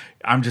 Yeah.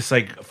 I'm just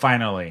like,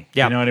 finally.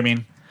 Yeah. You know what I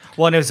mean?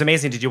 well, and it was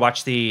amazing. Did you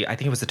watch I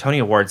think it was the Tony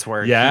Awards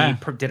where he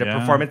did a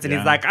performance and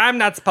he's like, I'm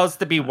not supposed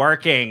to be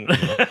working.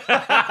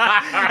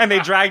 And they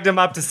dragged him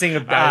up to sing,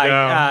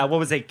 what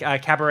was it,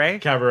 Cabaret?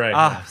 Cabaret.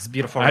 Oh, it's a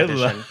beautiful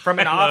rendition.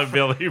 I love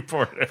Billy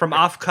Porter. From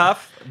off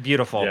cuff,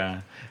 beautiful.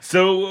 Yeah.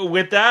 So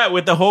with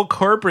the whole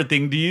corporate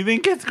thing, do you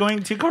think it's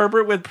going too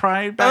corporate with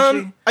Pride,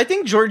 Bashy? I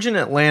think George in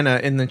Atlanta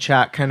in the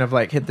chat kind of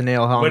like hit the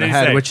nail on What the did he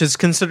head, say? which is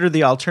considered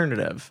the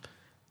alternative.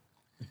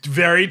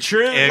 Very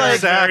true.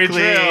 Exactly.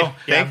 Very true.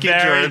 Thank you,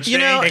 very George. true. You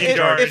know, Thank you,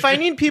 George. if I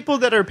need people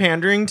that are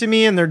pandering to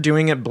me and they're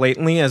doing it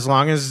blatantly, as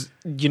long as,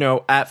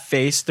 at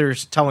face they're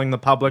telling the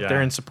public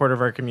they're in support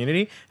of our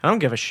community, I don't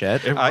give a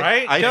shit.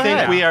 Right? I Go think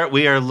ahead.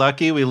 we are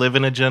lucky. We live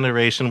in a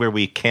generation where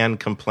we can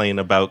complain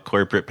about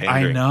corporate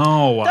pandering. I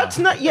know. That's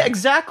not,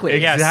 exactly.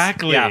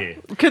 Exactly. Yeah.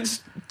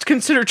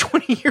 Consider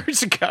 20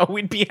 years ago,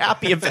 we'd be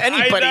happy if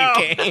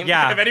anybody came.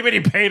 Yeah. If anybody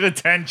paid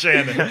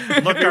attention,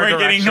 look, we our weren't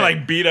getting direction.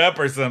 like beat up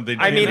or something.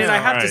 I mean, Jesus and I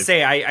have to Christ.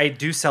 say, I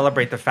do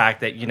celebrate the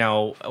fact that,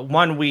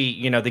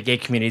 the gay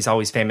community is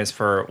always famous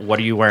for what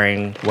are you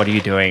wearing? What are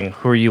you doing?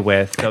 Who are you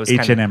with? Those kind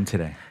of- H&M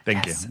today.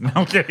 Thank Yes. you. No,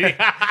 I'm kidding.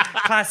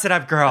 Class it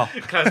up, girl.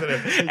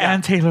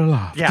 And Taylor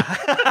Loft. Yeah.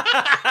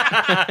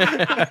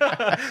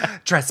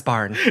 Dress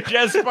barn.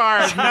 Just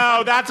Barn.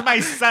 No, that's my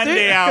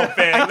Sunday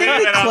outfit. I think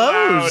Leave they it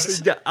alone.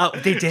 closed. Oh,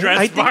 they did? Dress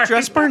I think Barn.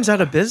 Dress Barn's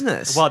out of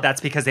business. Well,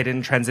 that's because they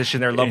didn't transition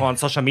their logo on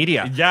social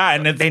media. Yeah,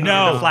 and it's They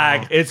know the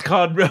flag. It's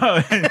called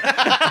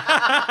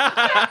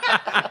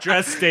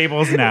Dress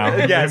Stables now.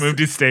 Yes. They moved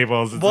to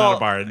Stables. It's not a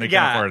barn. They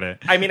can't afford it.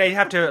 I mean, I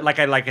have to, like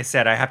I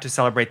said, I have to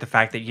celebrate the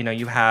fact that,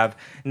 you have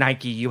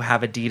Nike, you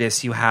have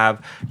Adidas, you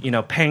have,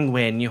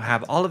 Penguin, you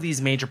have all of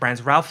these major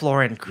brands, Ralph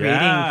Lauren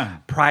creating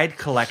Pride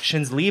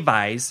collections,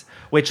 Levi's,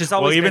 which is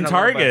always Well, even been a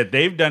little bit- Target,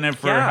 they've done it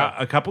for Yeah.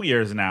 a couple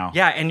years now.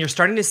 Yeah, and you're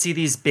starting to see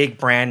these big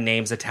brand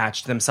names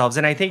attached to themselves.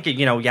 And I think,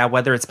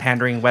 whether it's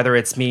pandering, whether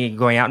it's me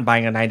going out and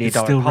buying a $98 It's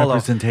still polo.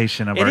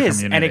 representation of It our is,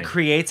 community. and it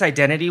creates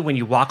identity when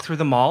you walk through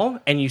the mall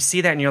and you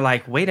see that and you're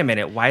like, wait a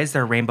minute, why is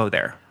there a rainbow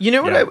there? You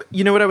know what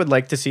Yeah. I would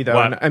like to see though,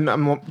 What? and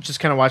I'm just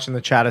kind of watching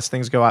the chat as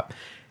things go up.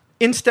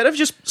 Instead of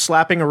just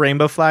slapping a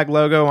rainbow flag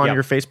logo on Yep.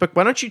 your Facebook,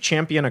 why don't you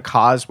champion a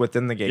cause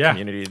within the gay Yeah.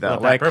 community though?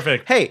 Love that.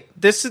 Perfect. Hey,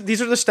 these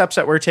are the steps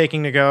that we're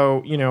taking to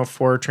go,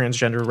 for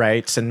transgender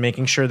rights and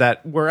making sure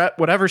that we're at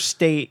whatever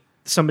state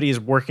somebody is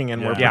working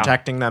in, we're Yeah.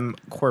 protecting them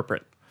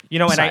corporate.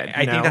 And side,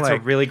 I think that's a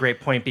really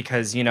great point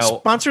because,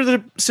 sponsor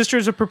the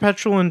Sisters of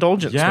Perpetual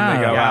Indulgence when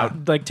they go Yeah.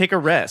 out. Like, take a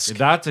risk.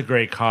 That's a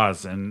great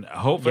cause, and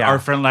hopefully Yeah. our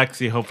friend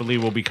Lexi hopefully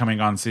will be coming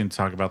on soon to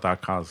talk about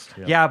that cause.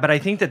 Yeah, but I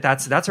think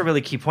that's a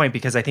really key point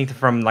because I think that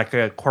from like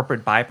a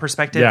corporate buy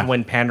perspective, Yeah.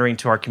 when pandering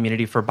to our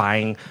community for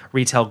buying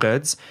retail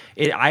goods,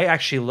 I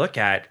actually look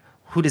at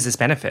who does this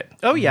benefit?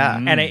 Oh, yeah.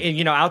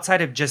 And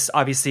outside of just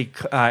obviously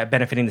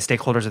benefiting the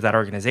stakeholders of that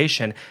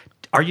organization,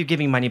 are you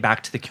giving money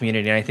back to the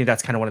community? And I think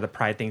that's kind of one of the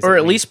pride things. Or that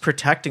at we- least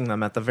protecting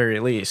them at the very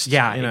least.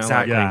 Yeah, You know,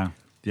 exactly.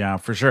 Yeah,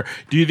 for sure.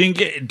 Do you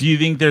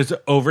think there's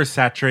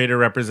oversaturated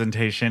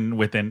representation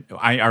within?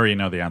 I already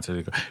know the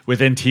answer.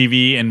 Within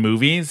TV and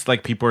movies,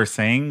 like people are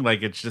saying,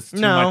 like it's just too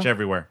No. much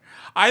everywhere.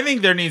 I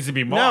think there needs to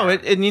be more. No,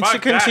 it needs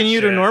Fuck to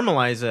continue that to shit.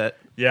 normalize it.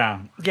 Yeah,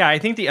 Yeah, I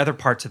think the other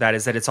part to that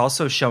is that it's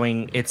also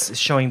showing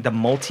the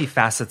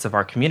multifacets of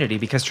our community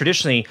because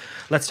traditionally,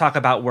 let's talk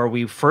about where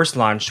we first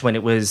launched when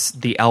it was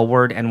the L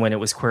Word and when it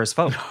was Queer as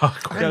Folk.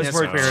 Those miss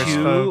were Queer as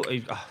two. Folk.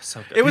 Oh,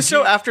 so good. It was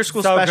so after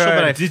school so special, good.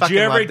 but I Did fucking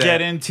you ever loved get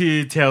it.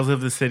 into Tales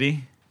of the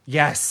City?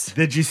 Yes.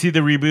 Did you see the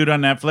reboot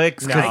on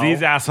Netflix? Because No.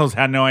 these assholes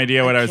had no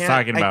idea what I was can't-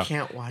 talking I about.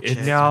 can't watch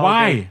It's- it. No,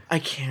 Why? I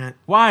can't.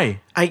 Why?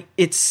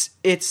 It's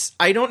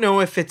I don't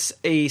know if it's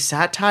a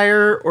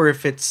satire or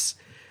if it's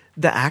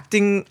the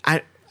acting.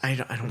 I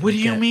don't. What do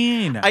like you it.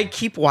 mean? I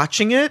keep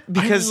watching it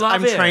because love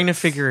I'm it. trying to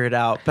figure it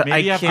out, but Maybe I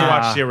you have can't. to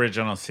watch the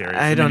original series.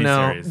 I the don't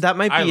know. miniseries. That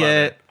might I be love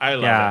it. I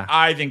love Yeah. it.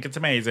 I think it's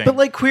amazing. But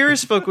like Queer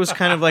as Folk was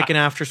kind of like an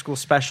after school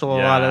special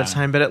a lot of Yeah. the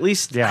time. But at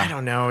least Yeah. I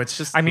don't know. It's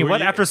just I mean,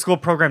 what you- after school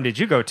program did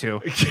you go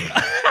to?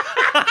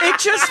 it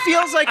just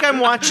feels like I'm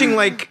watching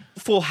like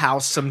Full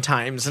House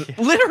sometimes, and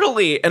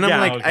literally, and I'm Yeah.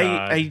 like,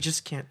 I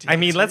just can't do. I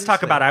mean, it, let's talk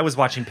seriously. about. I was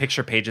watching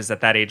picture pages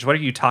at that age. What are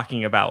you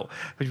talking about?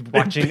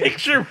 Watching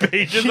Picture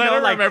pages. You I know,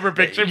 don't like, remember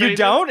picture You pages.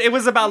 don't? It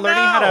was about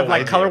learning how to No,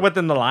 like I color do.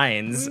 within the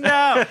lines.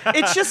 No,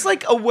 it's just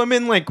like a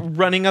woman like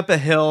running up a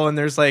hill, and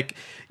there's like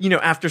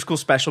after school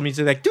special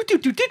music like do do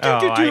do do do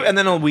do do, and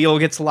then a wheel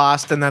gets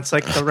lost, and that's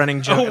like the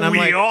running joke. And I'm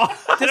wheel? like,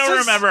 I don't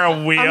remember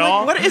a wheel.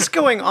 I'm like, what is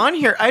going on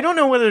here? I don't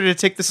know whether to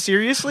take this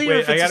seriously or Wait,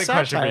 if I it's got a a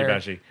question for you, satire.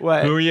 Bashi.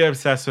 What? Who are you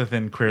obsessed with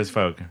in Queer as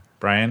Folk?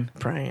 Brian?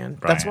 Brian.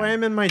 That's why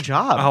I'm in my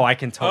job. Oh, I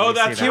can totally Oh,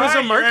 that's see He that. was a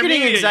Right, you're marketing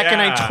immediate, exec, and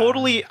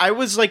yeah. I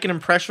was like an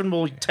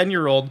impressionable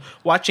 10-year-old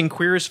watching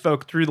Queer as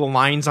Folk through the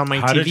lines on my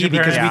How did TV your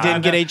because we parents-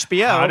 didn't get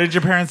HBO. How did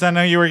your parents not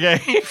know you were gay?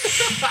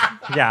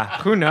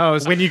 Yeah. Who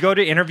knows? When you go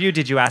to interview,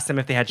 did you ask them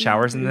if they had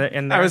showers in there?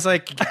 I was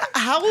like,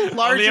 how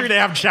large Only if are they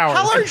have showers.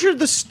 How large are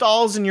the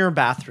stalls in your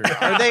bathroom?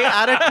 Are they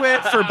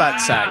adequate for butt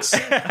sex?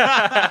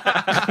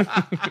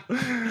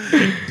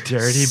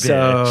 Dirty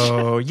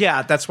So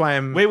yeah, that's why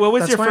I'm. Wait, what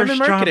was that's your why I'm first in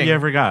job marketing. you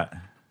ever got?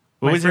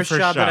 What My was your first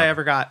job that I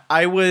ever got?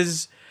 I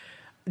was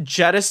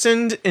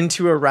jettisoned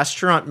into a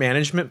restaurant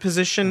management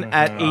position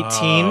at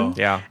 18.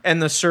 Yeah.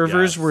 And the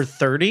servers Yes. were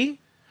 30.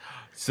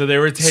 So they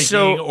were taking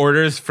So-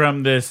 orders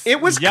from this.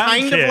 It was young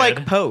kind kid. of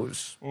like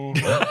Pose.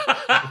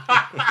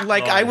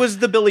 Like I was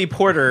the Billy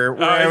Porter,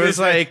 where I I was was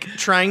like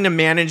trying to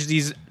manage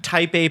these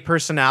type A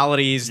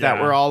personalities that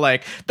Yeah. were all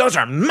like, "Those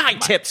are my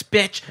tips,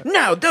 bitch.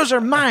 No, those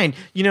are mine."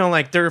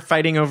 Like they're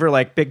fighting over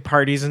like big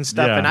parties and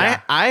stuff, Yeah. and Yeah.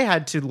 I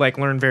had to like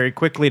learn very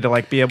quickly to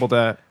like be able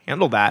to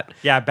handle that.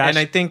 Yeah, Bash- and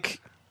I think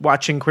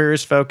watching Queer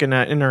as Folk and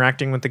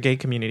interacting with the gay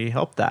community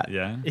helped that.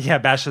 Yeah. yeah,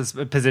 Bash's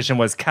position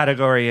was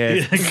category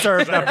is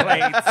serve the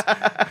plates.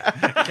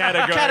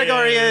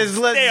 Category is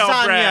stale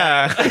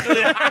bread.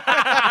 lasagna.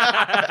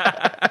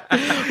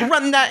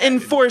 Run that in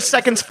 4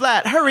 seconds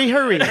flat. Hurry,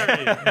 hurry.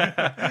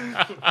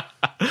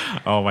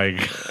 Oh my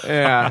god.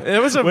 Yeah,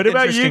 it was a What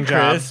about you, interesting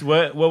job. Chris?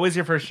 What was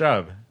your first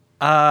job?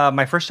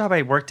 My first job,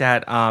 I worked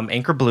at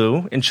Anchor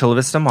Blue in Chula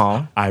Vista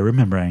Mall, I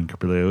remember Anchor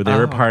Blue. They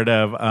were part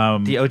of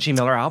the OG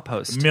Miller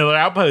Outpost. Miller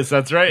Outpost.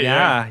 That's right.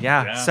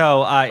 Yeah.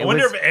 So I it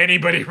wonder was, if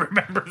anybody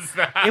remembers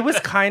that. it was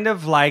kind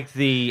of like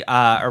the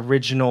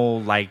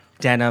original like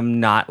denim,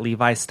 not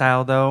Levi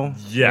style, though.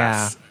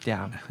 Yes.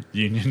 Yeah.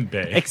 Union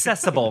Bay.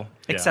 Accessible.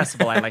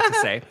 Accessible, I like to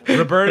say.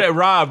 Roberta,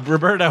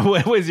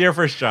 what was your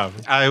first job?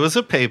 I was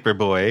a paper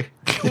boy.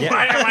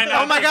 Why am I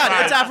not Oh my God,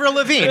 it's Avril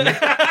Lavigne.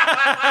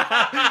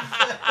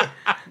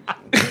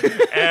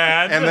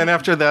 And then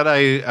after that,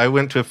 I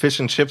went to a fish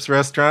and chips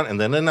restaurant and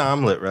then an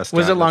omelet restaurant.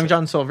 Was it Long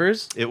John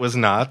Silver's? It was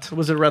not.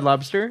 Was it Red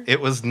Lobster? It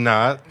was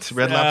not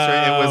Red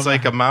Lobster. It was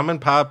like a mom and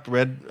pop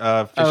red fish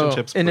and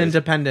chips an place.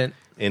 independent.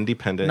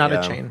 Independent, Not a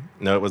yeah. chain.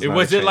 No, it was. It not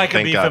was a it chain, like a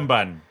thank beef God. and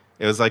bun?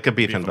 It was like a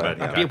beef and and bun.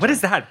 bun, yeah. What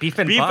is that? Beef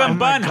and Beef bun? and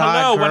bun.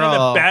 God, Hello, one of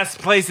girl. the best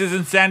places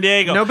in San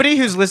Diego. Nobody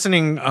who's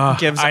listening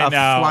gives I a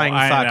know, flying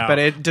I fuck, know. but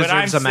it I'm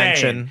deserves a saying,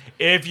 mention.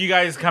 If you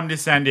guys come to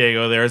San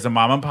Diego, there's a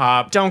mom and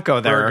pop. Don't go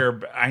there.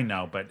 Burger. I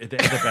know, but it's the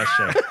best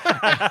show.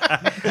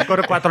 Go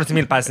to Cuatro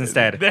Milpas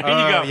instead. There you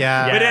go.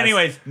 yeah. But Yes.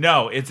 anyways,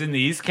 no, it's in the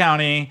East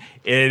County.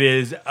 It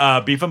is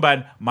beef and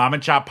bun, mom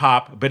and chop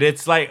pop, but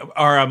it's like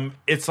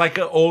it's like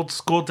an old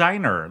school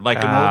diner, like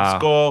an old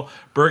school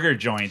burger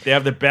joint. They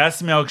have the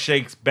best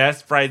milkshakes,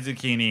 best fried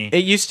zucchini.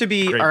 It used to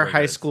be Great our burgers.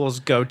 hig's school's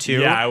go-to.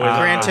 Yeah, it was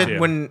Granted, too.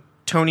 when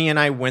Tony and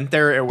I went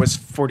there, it was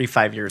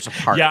 45 years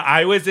apart. Yeah,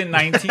 I was in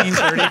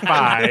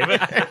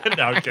 1935.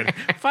 No, I'm kidding.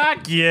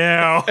 Fuck you.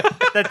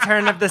 The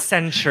turn of the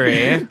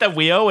century. The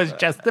wheel was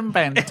just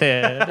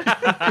invented.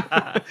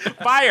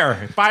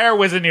 Fire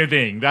was a new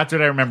thing. That's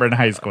what I remember in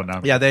high school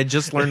now. Yeah, they had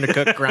just learned to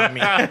cook ground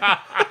meat.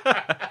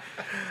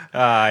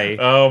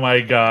 Oh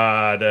my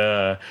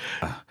God.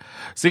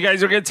 So,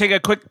 guys, we're going to take a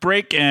quick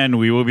break and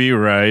we will be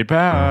right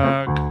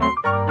back.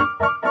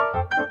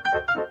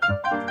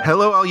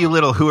 Hello, all you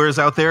little hooers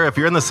out there. If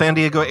you're in the San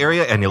Diego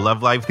area and you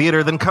love live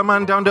theater, then come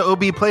on down to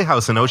OB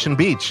Playhouse in Ocean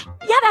Beach.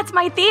 Yeah, that's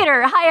my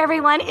theater. Hi,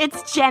 everyone.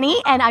 It's Jenny,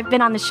 and I've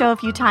been on the show a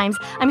few times.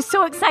 I'm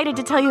so excited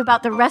to tell you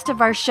about the rest of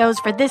our shows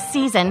for this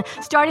season,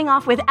 starting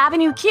off with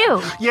Avenue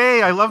Q.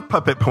 Yay, I love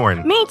puppet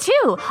porn. Me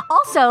too.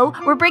 Also,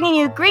 we're bringing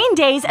you Green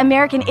Day's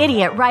American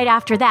Idiot right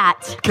after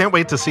that. Can't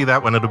wait to see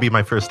that one. It'll be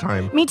my first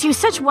time. Me too.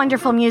 Such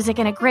wonderful music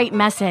and a great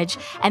message.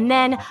 And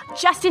then,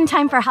 just in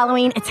time for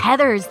Halloween, it's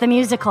Heathers, the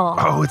musical.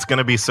 Oh, it's going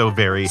to be so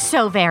very.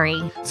 So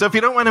very. So if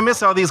you don't want to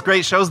miss all these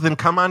great shows, then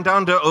come on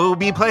down to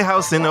OB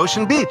Playhouse in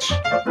Ocean Beach.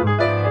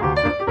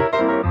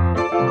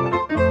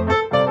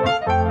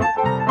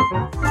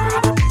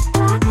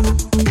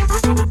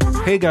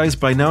 Hey guys,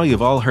 by now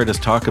you've all heard us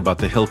talk about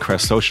the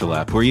Hillcrest social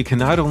app, where you can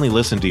not only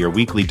listen to your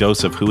weekly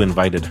dose of Who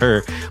Invited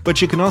Her,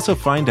 but you can also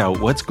find out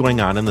what's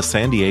going on in the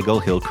San Diego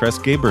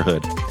Hillcrest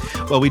neighborhood.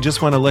 Well, we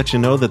just want to let you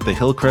know that the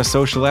Hillcrest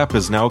social app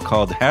is now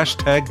called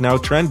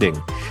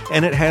 #NowTrending,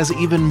 and it has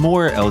even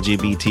more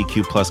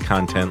LGBTQ plus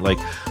content like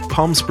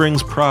Palm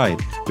Springs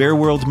Pride, Bear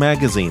World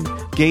Magazine,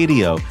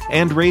 Gadio,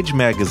 and Rage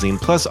Magazine,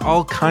 plus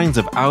all kinds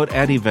of out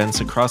at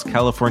events across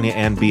California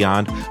and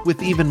beyond,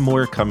 with even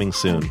more coming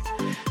soon.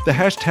 The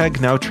hashtag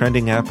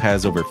NowTrending app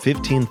has over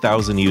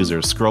 15,000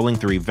 users scrolling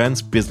through events,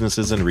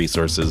 businesses, and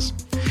resources.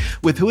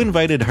 With Who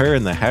Invited Her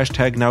and the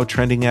hashtag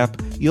NowTrending app,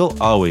 you'll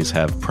always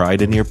have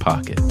pride in your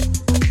pocket.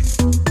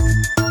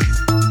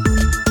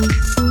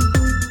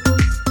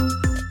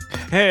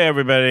 Hey,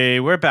 everybody.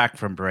 We're back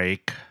from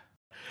break.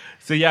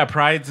 So, yeah,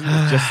 Pride's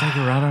just like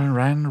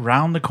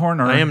around the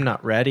corner. I am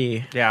not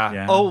ready.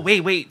 Yeah. Oh,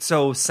 wait.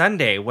 So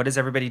Sunday, what is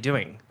everybody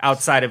doing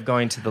outside of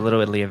going to the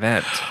Little Italy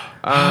event?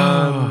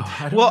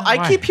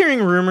 I keep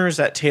hearing rumors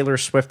that Taylor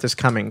Swift is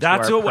coming.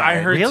 That's to our what Pride.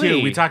 I heard, Really?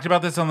 too. We talked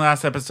about this on the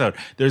last episode.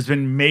 There's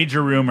been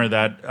major rumor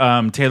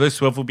that Taylor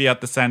Swift will be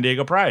at the San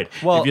Diego Pride.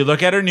 Well- if you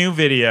look at her new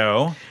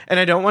video... And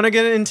I don't want to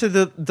get into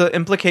the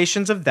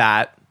implications of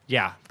that.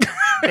 Yeah.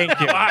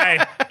 Thank you.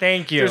 Why?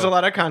 Thank you. There's a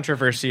lot of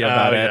controversy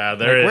about it. Yeah,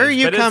 there is. Where are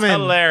you But coming? It's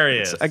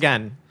hilarious.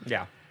 Again,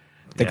 Yeah.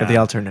 think of Yeah. the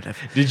alternative.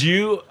 Did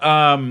you...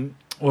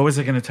 what was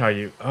I going to tell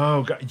you?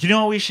 Oh, God. You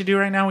know what we should do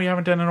right now? We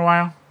haven't done in a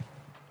while?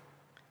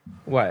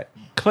 What?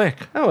 Click.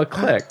 Oh, a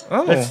click.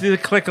 Oh. Let's do the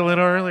click a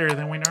little earlier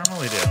than we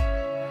normally do.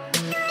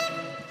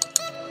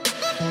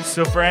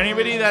 So for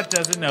anybody that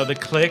doesn't know, the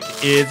click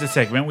is a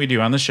segment we do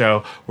on the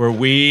show where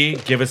we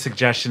give a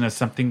suggestion of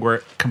something we're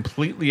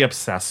completely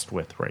obsessed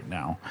with right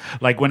now.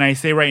 Like when I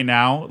say right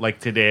now, like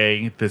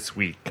today, this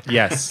week.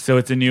 Yes. So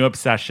it's a new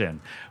obsession,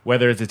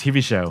 whether it's a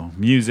TV show,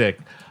 music,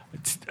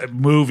 a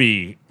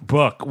movie,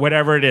 book,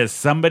 whatever it is,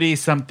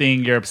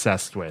 something you're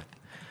obsessed with.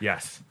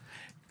 Yes.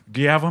 Do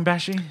you have one,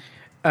 Bashi?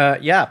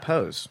 Yeah,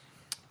 Pose.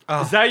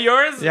 Is that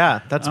yours?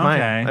 Yeah, that's mine.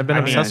 Okay. I've been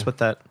I mean- obsessed with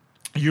that.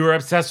 You were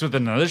obsessed with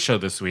another show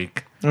this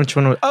week. Which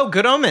one? Oh,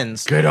 Good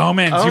Omens. Good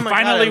Omens. Oh you my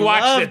finally God, I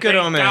watched love it. Good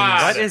Thank Omens.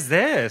 God. What is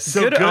this?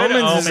 So Good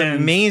Omens is Omens-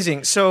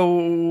 amazing.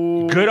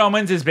 So Good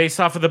Omens is based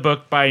off of the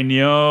book by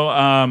Neil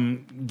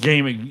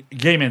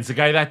Gaiman, the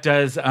guy that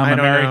does I don't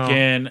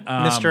American. know.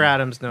 Mr.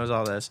 Adams knows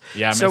all this.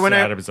 Yeah, so Mr. when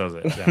Adams does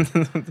it.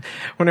 Yeah.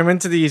 when I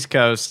went to the East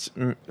Coast,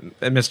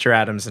 Mr.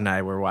 Adams and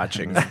I were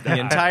watching the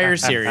entire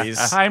series.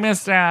 Hi,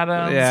 Mr.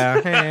 Adams.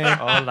 Yeah. Hey.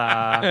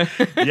 Hola.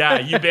 Yeah,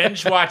 you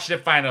binge watched it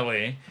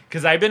finally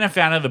because I've been a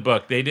fan of the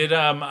book. They did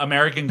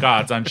American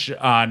Gods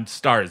on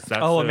Stars.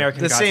 That's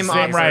American The Gods. same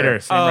same writer.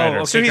 Same Oh, writer.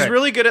 okay. So he's good.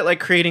 really good at like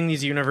creating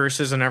these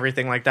universes and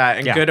everything like that.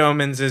 And Yeah. Good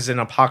Omens is an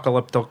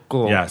apocalyptic.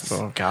 Yes.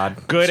 Oh God.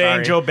 Good Sorry.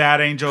 angel,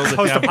 bad angel, the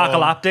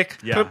Post-apocalyptic.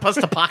 devil. Yeah.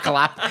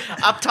 Post-apocalyptic.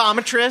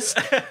 Optometrist.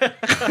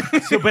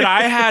 So, but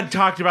I had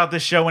talked about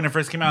this show when it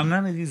first came out.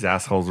 None of these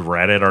assholes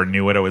read it or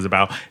knew what it was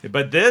about.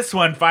 But this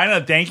one,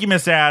 finally, thank you,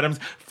 Mr. Adams,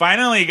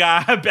 finally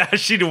got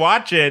Bashi to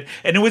watch it,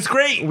 and it was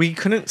great. We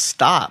couldn't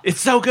stop. It's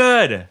so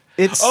good.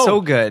 It's so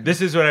good.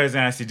 This is what I was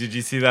going to ask you. Did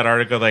you see that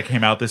article that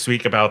came out this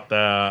week about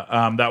the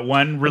that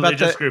one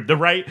religious the- group, the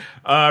right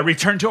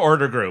Return to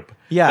Order group?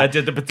 Yeah, that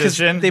did the 'cause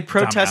petition. They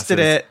protested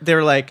Dumbasses. it.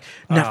 They're like,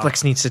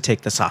 Netflix needs to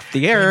take this off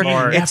the air.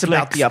 Lord. It's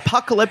about Netflix. the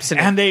apocalypse,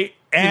 And they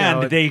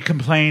know, they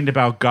complained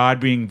about God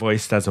being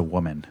voiced as a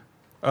woman.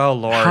 Oh,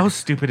 Lord. How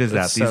stupid is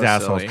that? That's These so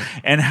assholes, silly.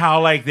 and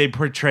how like they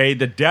portrayed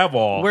the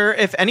devil. where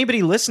if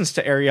anybody listens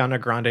to Ariana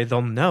Grande,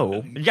 they'll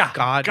know. Yeah.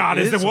 God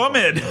is a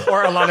woman.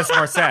 Or Alanis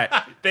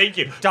Morissette. Thank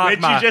you.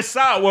 Dogma. Which you just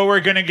saw what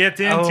we're going to get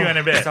into in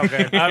a bit. so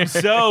good.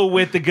 So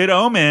with the Good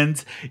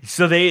Omens,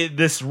 so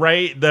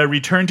the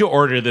Return to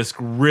Order, this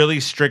really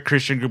strict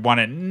Christian group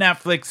wanted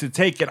Netflix to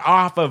take it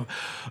off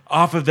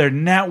of their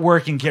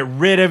network and get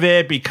rid of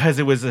it because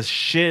it was a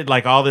shit,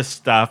 like all this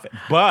stuff.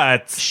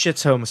 But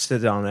Shit's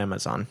hosted on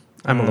Amazon.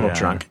 I'm a little Yeah.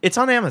 drunk. It's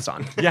on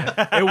Amazon.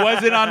 yeah, it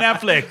wasn't on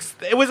Netflix.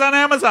 It was on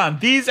Amazon.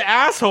 These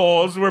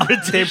assholes were They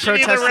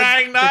petitioning protested, the wrong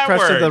they network.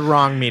 protested the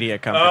wrong media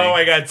company. Oh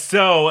my god!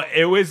 So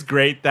it was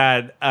great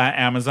that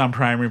Amazon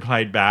Prime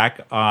replied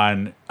back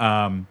on.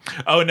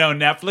 Oh no,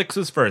 Netflix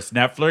was first.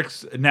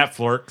 Netflix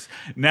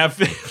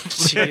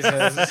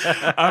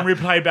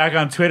replied back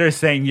on Twitter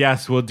saying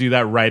yes, we'll do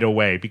that right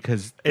away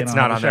because they It's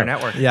don't not have on a their show.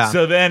 network. Yeah.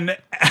 So then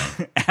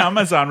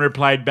Amazon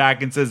replied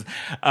back and says,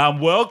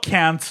 we'll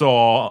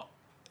cancel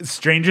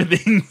Stranger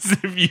Things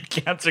if you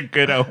cancel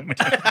Good Omens.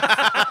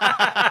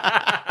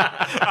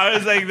 I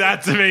was like,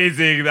 that's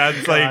amazing.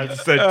 That's like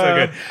so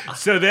good.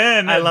 So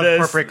then I love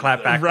corporate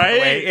clapback, by the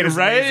right? way. It is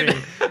right?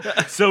 amazing.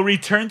 So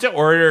Return to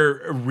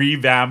Order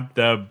revamped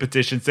the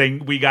petition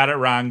saying we got it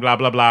wrong, blah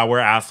blah blah. We're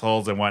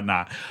assholes and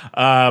whatnot.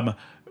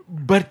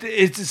 But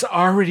it's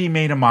already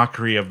made a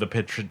mockery of the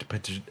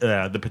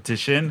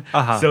petition.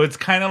 So it's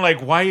kind of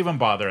like, why even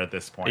bother at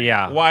this point?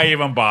 Yeah. Why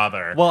even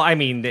bother? Well, I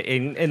mean,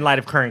 in light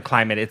of current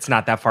climate, it's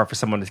not that far for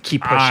someone to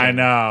keep pushing. I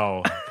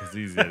know. Because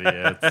these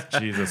idiots.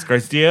 Jesus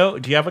Christ. Do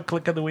you have a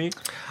click of the week?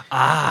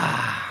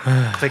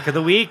 Click of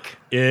the week.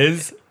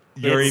 Is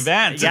your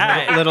event.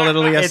 Yeah. Little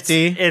Italy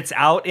SD. It's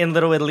out in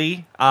Little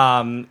Italy,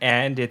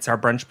 and it's our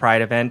Brunch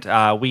Pride event.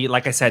 We,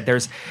 like I said,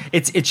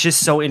 it's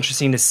just so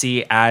interesting to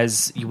see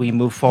as we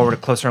move forward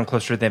closer and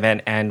closer to the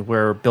event, and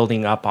we're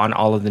building up on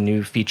all of the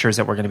new features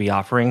that we're going to be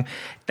offering.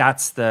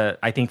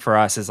 I think for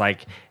us is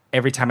like,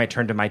 every time I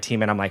turn to my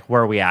team and I'm like,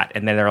 where are we at?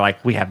 And then they're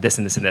like, we have this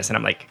and this and this. And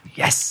I'm like,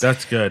 yes.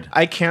 That's good.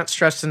 I can't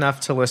stress enough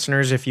to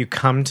listeners, if you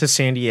come to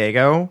San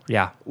Diego,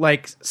 Yeah.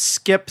 like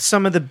skip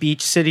some of the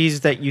beach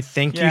cities that you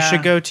think you Yeah.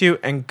 should go to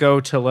and go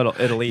to Little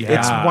Italy. Yeah.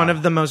 It's one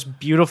of the most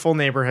beautiful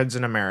neighborhoods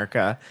in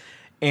America.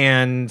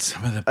 And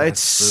of the best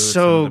it's food, some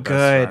so of the best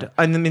good. restaurants.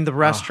 I mean, the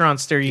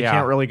restaurants there, you Yeah.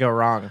 can't really go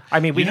wrong. I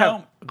mean, we You have.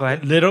 know, Go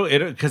ahead. Little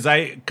Italy, because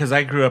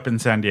I grew up in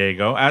San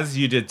Diego, as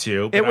you did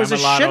too. but It was I'm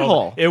a lot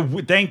shithole.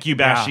 older. Thank you,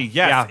 Bashi.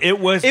 Yeah. Yes, Yeah. it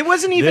was. It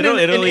wasn't even Little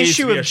an Italy used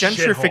to issue be of a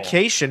shithole.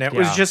 gentrification. It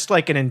was Yeah. just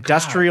like an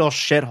industrial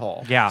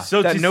shithole. Yeah.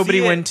 So that to nobody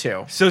see it- went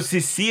to. So to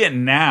see it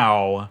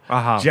now,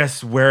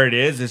 just where it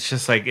is, it's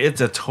just like it's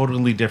a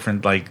totally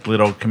different like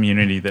little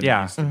community than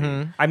Yeah. it used to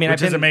be. I mean,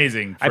 Which is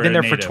amazing I've for been a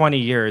there for native. 20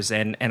 years,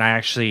 and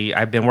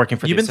I've been working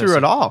for. You've the been through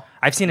it association. all.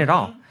 I've seen it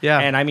all. Yeah.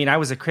 And I mean,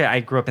 I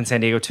grew up in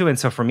San Diego too, and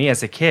so for me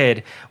as a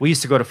kid, we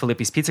used to go to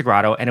Filippi's Pizza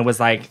Grotto, and it was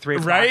like 3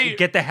 o'clock. Right?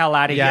 Get the hell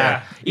out of Yeah.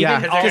 here. Yeah.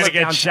 Even Because all they're the gonna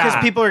get downtown.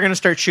 Because people are going to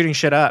start shooting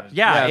shit up.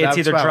 Yeah, it's that's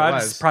either what it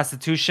drugs, was.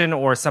 prostitution,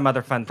 or some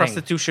other fun thing.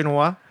 Prostitution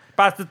what?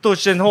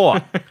 Prostitution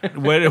whore.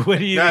 What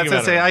do you No, I think was to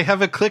about say it? I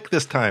have a click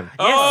this time.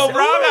 Oh, Yes.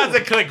 Rob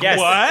has a click. Yes.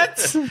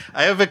 What?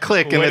 I have a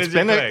click, and What it's is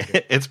your been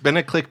click? it's been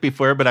a click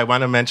before, but I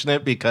want to mention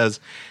it because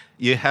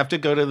you have to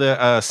go to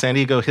the San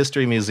Diego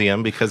History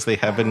Museum because they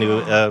have a new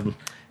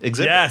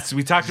exhibit. Yes,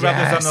 we talked about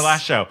this on the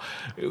last show.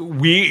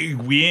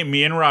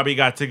 Me and Robbie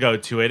got to go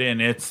to it,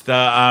 and it's the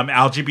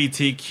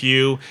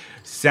LGBTQ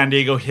San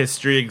Diego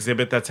history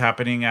exhibit that's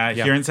happening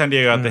here in San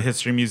Diego at the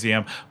History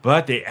Museum.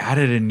 But they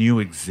added a new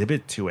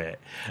exhibit to it: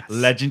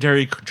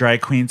 Legendary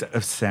Drag Queens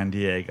of San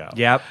Diego.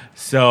 Yep.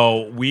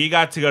 So we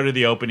got to go to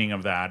the opening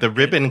of that. The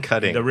ribbon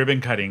cutting. The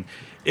ribbon cutting.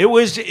 It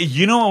was,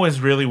 you know, what was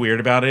really weird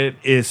about it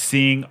is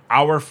seeing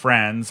our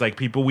friends, like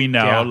people we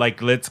know, Yeah.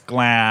 like Let's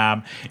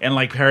Glam and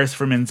like Paris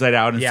from Inside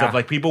Out and Yeah. stuff,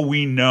 like people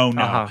we know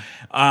now,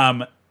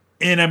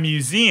 in a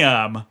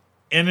museum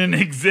in an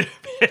exhibit.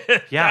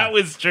 Yeah. That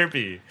was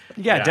trippy.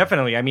 Yeah,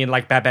 definitely. I mean,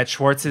 like Babette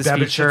Schwartz is Babette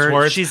featured.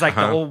 Schwartz. She's like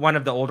one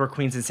of the older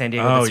queens in San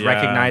Diego Oh, that's yeah.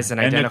 recognized and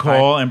identified.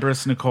 Nicole,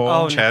 Empress Nicole.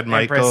 Oh, Chad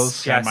Empress,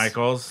 Michaels. Chad yes.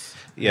 Michaels.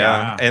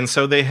 Yeah. And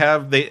so they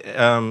have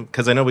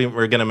because I know we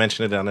were going to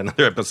mention it on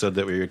another episode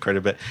that we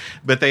recorded,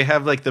 but they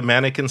have like the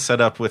mannequin set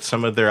up with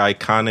some of their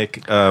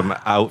iconic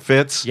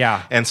outfits.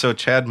 Yeah. And so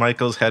Chad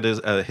Michaels had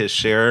his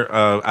share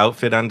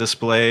outfit on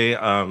display.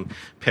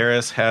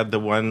 Paris had the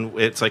one.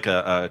 It's like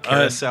a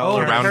carousel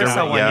the around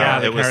carousel her. one, Yeah,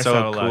 the it was so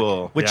carousel look.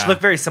 cool. Which Yeah.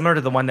 looked very similar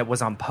to the one that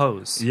was on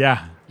Pose.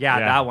 Yeah. Yeah,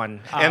 that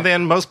one. And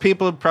then most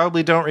people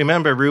probably don't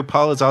remember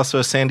RuPaul is also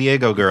a San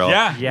Diego girl.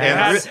 Yeah.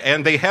 Yes.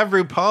 And they have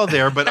RuPaul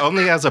there, but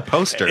only as a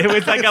poster. It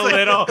was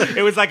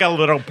like a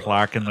little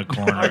plaque in the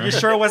corner. Are you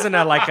sure it wasn't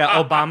a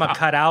Obama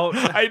cutout?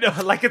 I know.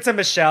 Like it's a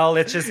Michelle.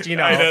 It's just, you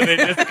know. I know they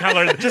just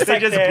colored, they just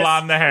like this.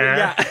 blonde the hair.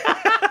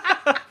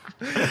 Yeah.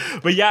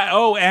 But yeah,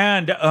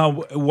 and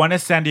one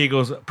of San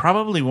Diego's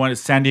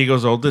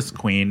oldest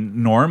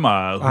queen,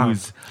 Norma,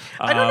 who's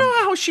I don't know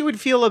how she would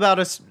feel about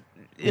us.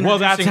 well,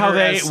 that's introducing how her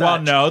they. as Well,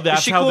 such. no, Is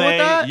that's she how cool with they.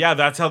 that? Yeah,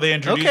 that's how they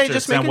introduced Okay, her.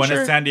 just And making one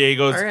sure. of San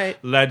Diego's All right.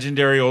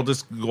 legendary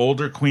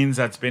older queens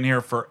that's been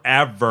here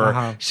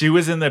forever. She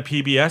was in the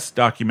PBS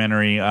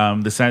documentary,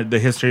 the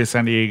history of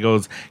San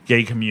Diego's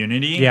gay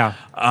community. Yeah.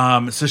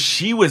 So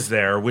she was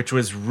there, which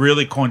was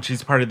really cool, and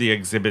she's part of the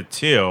exhibit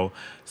too.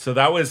 So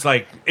that was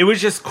like, it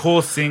was just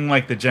cool seeing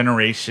like the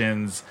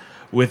generations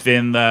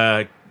within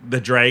the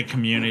drag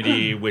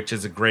community, which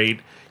is a great.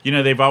 You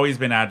know, they've always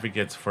been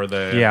advocates for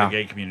the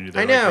gay community.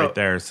 They're I know. like right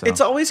there. So It's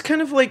always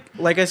kind of like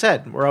I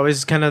said, we're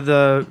always kind of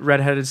the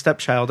redheaded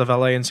stepchild of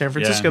LA and San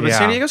Francisco. But Yeah.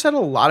 San Diego's had a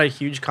lot of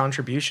huge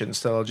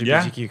contributions to the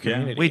LGBTQ Yeah.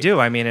 community. We do.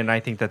 I mean, and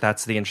I think that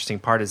that's the interesting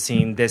part is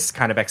seeing this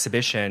kind of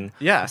exhibition.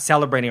 Yeah.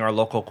 Celebrating our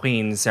local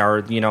queens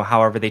or, you know,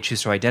 however they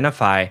choose to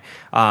identify.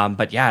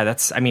 But yeah,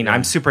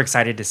 I'm super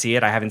excited to see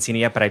it. I haven't seen it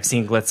yet, but I've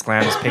seen Glitz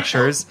Glam's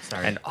pictures.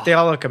 And They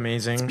all look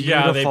amazing.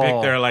 yeah, they beautiful.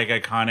 picked their like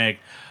iconic,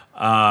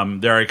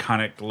 their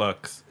iconic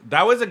looks.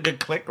 That was a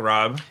good click,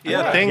 Rob.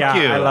 Yeah, thank Yeah,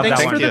 you. I love Thanks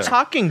that for one. the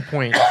talking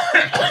point.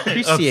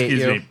 Appreciate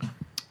you. me.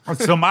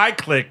 So my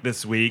click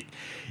this week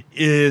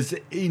is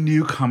a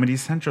new Comedy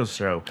Central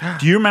show.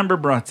 Do you remember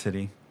Broad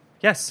City?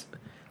 yes.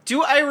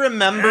 Do I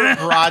remember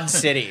Broad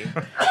City?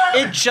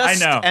 It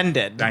just I know.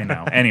 ended. I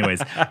know. Anyways,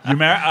 you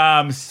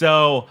remember?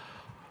 So.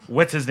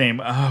 What's his name?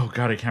 Oh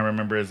God, I can't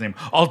remember his name.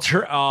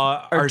 Arturo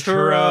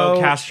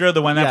Castro,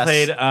 the one that Yes.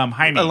 played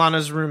Jaime.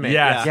 Alana's roommate.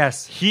 Yes. Yeah.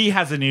 Yes. He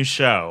has a new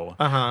show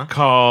Uh-huh.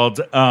 called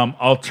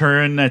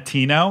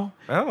Alternatino.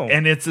 Oh.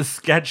 And it's a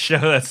sketch show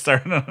that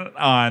started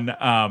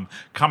on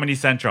Comedy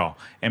Central.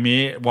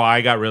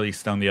 I got really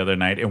stoned the other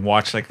night and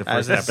watched like the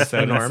As first is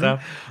episode the and norm.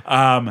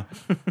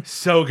 stuff.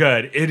 So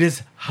good. It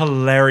is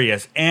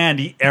hilarious.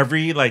 And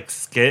every like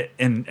skit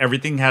and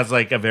everything has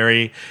like a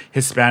very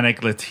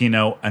Hispanic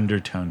Latino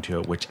undertone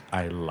to it, which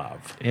I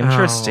love.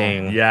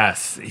 Interesting.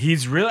 Yes.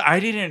 He's really,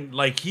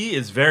 he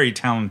is very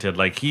talented.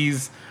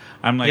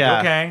 I'm like, Yeah.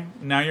 okay,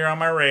 now you're on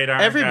my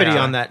radar. Everybody Okay.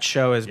 on that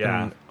show has Yeah.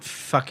 been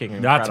fucking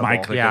incredible. That's my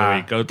click of Yeah. the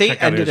week. Go They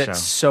check out ended his it show.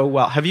 so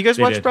well. Have you guys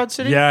They watched did. Broad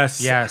City? Yes.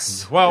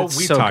 Yes. Well, It's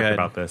we so talked good.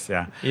 about this,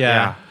 yeah.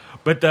 Yeah.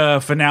 But the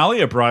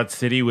finale of Broad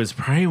City was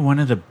probably one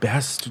of the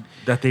best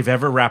that they've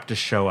ever wrapped a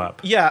show up.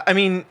 Yeah, I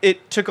mean,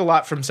 it took a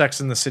lot from Sex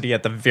and the City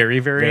at the very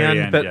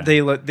end, but yeah.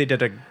 they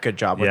did a good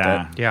job with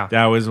it. Yeah.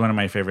 That was one of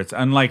my favorites.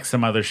 Unlike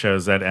some other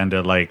shows that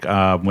ended like,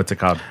 what's it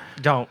called?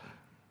 Don't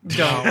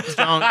Don't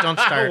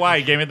start.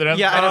 Why? Game of Thrones?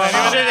 Yeah,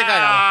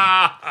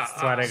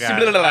 swear to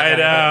God. I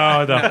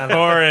know.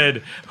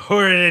 The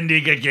horrid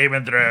ending of Game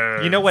of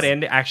Thrones. You know what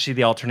actually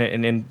the alternate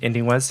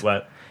ending was?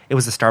 What? It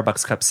was a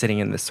Starbucks cup sitting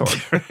in the sword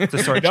chair.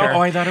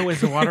 I thought it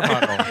was a water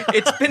bottle.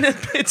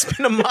 It's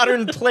been a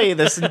modern play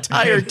this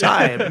entire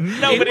time.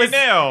 Nobody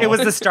knew. It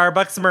was the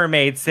Starbucks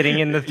mermaid sitting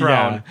in the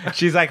throne. Yeah.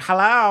 She's like,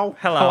 hello,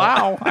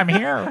 I'm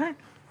here.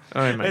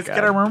 Oh my Let's God.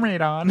 get our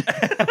mermaid on.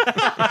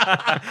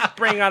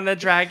 Bring on the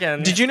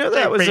dragon. Did you know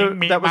that was Bring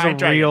me a my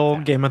real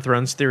dragon. Game of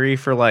Thrones theory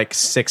for like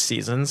 6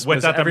 seasons? What,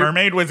 Was that the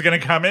mermaid was going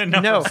to come in?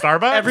 No, from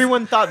Starbucks?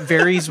 everyone thought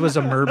Varys was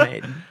a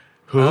mermaid.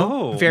 Who?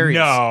 Oh. Varys.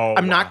 No.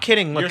 I'm not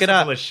kidding. Look You're it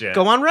up. full of shit.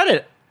 Go on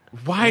Reddit.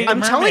 Why?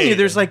 I'm telling you, mermaid?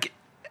 there's like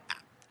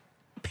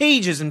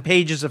pages and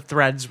pages of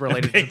threads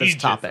related to this Pages.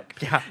 topic.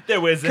 Yeah.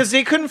 There was Because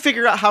they couldn't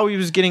figure out how he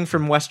was getting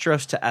from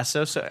Westeros to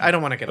Essos. So I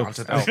don't want to get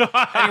onto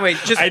that. Anyway,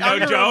 just I know. on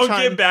your own Don't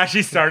time- get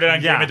Bashy started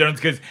on Game of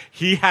Thrones because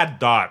he had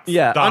thoughts.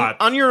 Yeah, thoughts.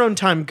 on your own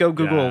time, go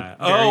Google. Yeah.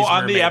 Varys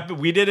On mermaid. the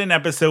we did an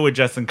episode with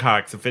Justin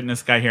Cox, a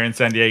fitness guy here in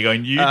San Diego,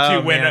 and you Oh,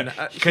 two went man.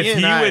 because He he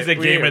and I, was a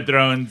Game weird. of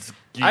Thrones.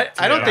 geek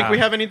I don't too. think we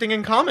have anything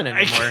in common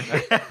anymore.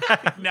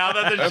 Now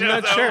that the I'm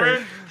show's not sure.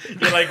 over,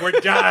 you're like, we're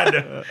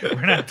done.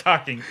 We're not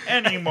talking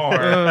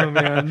anymore. Oh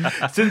man.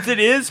 Since it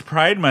is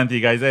Pride Month, you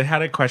guys, I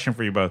had a question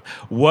for you both.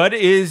 What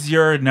is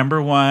your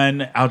number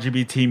one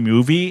LGBT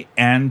movie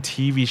and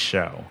TV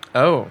show?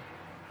 Oh.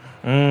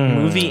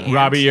 Movie. And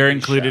Robbie, you're TV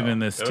included show. in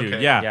this too.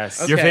 Okay. Yeah.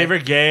 Yes. Your Okay.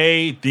 favorite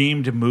gay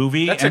themed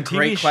movie That's a and TV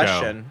great show.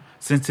 question.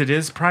 Since it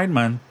is Pride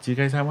Month, do you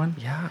guys have one?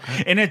 Yeah.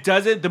 And it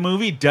doesn't. The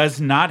movie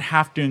does not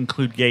have to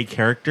include gay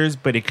characters,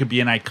 but it could be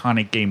an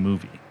iconic gay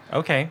movie.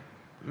 Okay.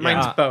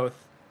 Mine's Yeah. both.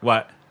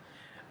 What?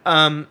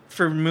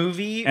 For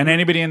movie, And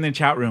anybody in the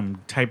chat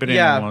room, type it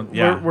Yeah, in. And we're I'm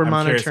curious about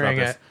monitoring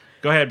this. it.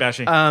 Go ahead,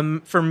 Bashi.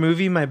 for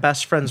movie, My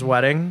Best Friend's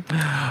Wedding.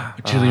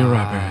 Julia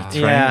Roberts,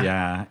 yeah. right?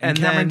 Yeah. And And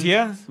Cameron then-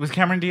 Diaz? Was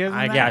Cameron Diaz in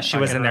that? Yeah, she I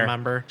was can in there.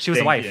 remember. She was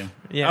the Thank wife. you.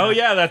 Yeah. Oh,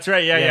 yeah, that's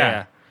right.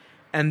 Yeah.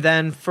 And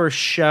then for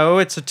show,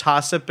 it's a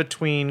toss up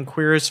between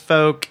Queer as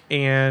Folk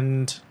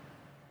and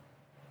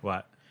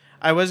What?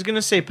 I was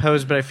gonna say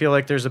Pose, but I feel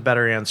like there's a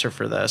better answer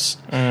for this.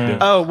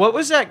 Oh, what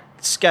was that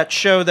sketch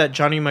show that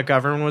Johnny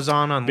McGovern was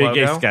on Big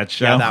Logo? Gay Sketch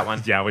Show. Yeah, that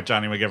one. Yeah, with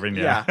Johnny McGovern.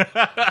 Yeah,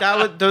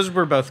 Yeah. those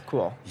were both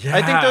cool. Yeah.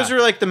 I think those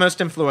were like the most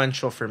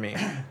influential for me.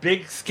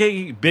 Big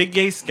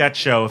Gay Sketch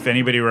Show, if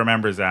anybody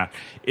remembers that.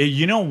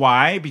 You know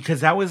why? Because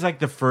that was like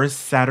the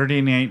first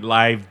Saturday Night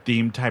Live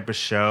themed type of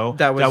show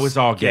That was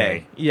all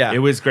gay. gay. Yeah. It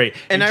was great.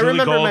 And I Julie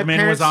remember my Goldman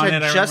parents was on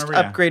had it. I just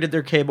remember, yeah. upgraded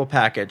their cable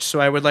package, so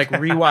I would like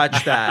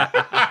rewatch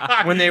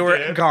that when they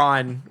were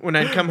gone. When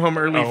I'd come home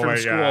early Oh my from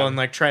school God. and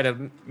like try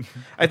to.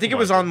 I think it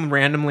was on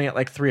randomly at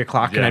like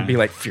 3:00, and Yeah. I'd be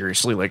like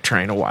furiously like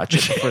trying to watch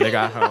it before they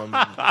got home.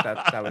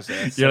 That was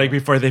it. You're like,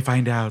 before they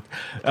find out.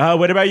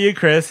 What about you,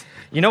 Chris?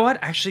 You know what?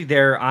 Actually,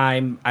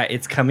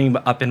 it's coming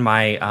up in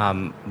my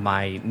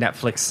my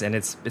Netflix, and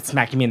it's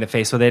smacking me in the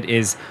face with it.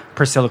 Is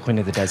Priscilla, Queen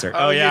of the Desert?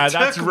 Oh, yeah, you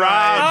that's took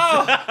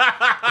Rob.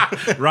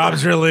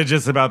 Rob's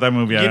religious about that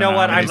movie. I You don't know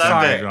what? how I'm many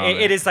sorry. times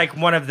I've It is like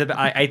one of the.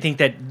 I think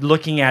that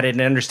looking at it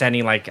and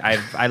understanding, like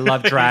I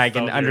love drag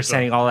and So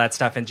understanding all that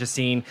stuff, and just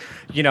seeing,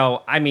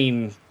 I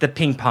mean, the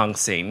ping pong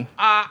scene. Ping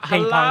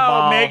Hello, pong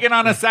ball. Megan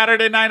on a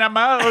Saturday night at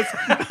Moe's.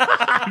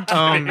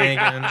 Oh,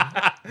 Megan.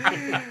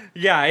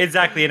 Yeah,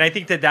 exactly. And I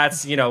think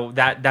that's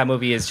that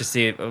movie is just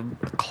a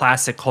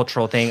classic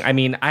cultural thing. I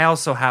mean, I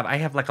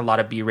have like a lot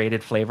of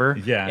B-rated flavor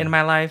in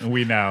my life.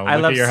 We know. I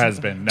Look love at your some-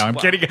 husband. No, I'm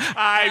kidding.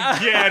 I'm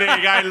kidding.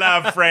 I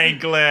love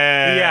Franklin.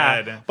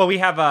 Yeah, but we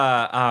have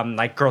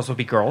like Girls Will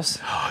Be Girls.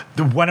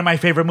 One of my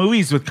favorite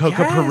movies with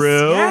Coco Yes,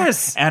 Peru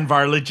yes. and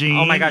Varla Jean.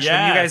 Oh my gosh, when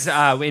you Yes.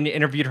 guys when you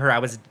interviewed her, I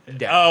was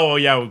dead. Oh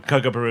yeah,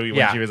 Coco Peru when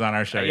Yeah. she was on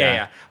our show. Yeah,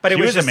 yeah. But it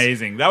she was was just-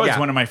 amazing. That was yeah.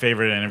 one of my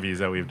favorite interviews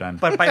that we've done.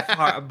 But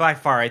by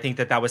far, I think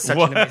that was such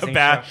What an amazing a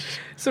bad- show.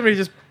 Somebody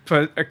just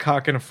put a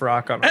cock and a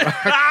frock on it.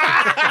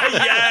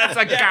 Yes,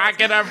 a cock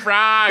and a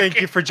frog. Thank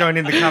you for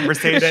joining the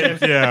conversation.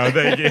 Yeah,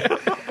 thank you.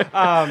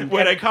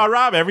 What I call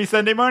Rob every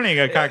Sunday morning,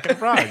 a cock and a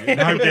frog. No,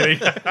 I'm kidding.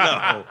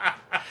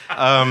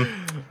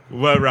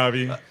 What,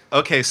 Robbie?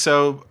 Okay,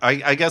 so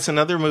I guess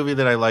another movie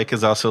that I like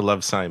is also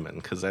Love, Simon,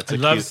 because that's I a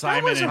love cute.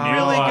 Simon was a and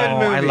really Neil. good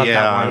movie. I love Yeah.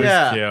 that one. It was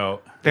Yeah.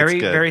 cute. Very,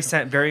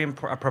 good. very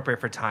appropriate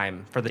for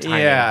the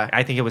timing. Yeah.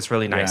 I think it was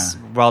really nice.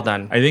 Yeah. Well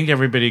done. I think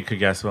everybody could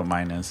guess what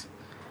mine is.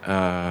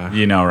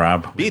 You know,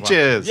 Rob.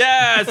 Beaches.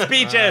 Yes,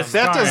 Beaches.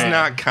 That does Sorry.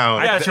 not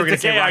count. Yeah, so we're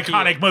It's a gonna gay say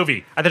Rocky. iconic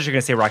movie. I thought you were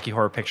going to say Rocky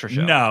Horror Picture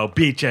Show. No,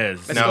 Beaches.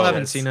 I still No.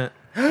 haven't seen it.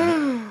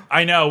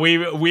 I know.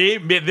 We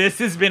this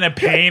has been a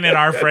pain in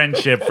our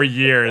friendship for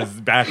years.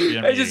 Bashy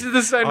and I me. just did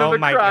the sign Oh of the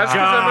my cross because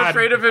God. I'm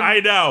afraid of him. I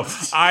know.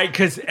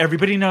 Because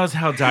everybody knows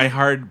how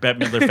diehard Bette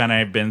Midler fan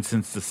I've been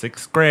since the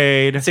 6th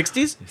grade.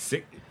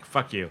 60s?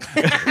 fuck you.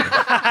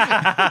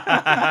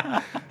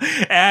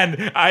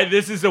 And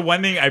this is the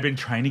one thing I've been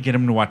trying to get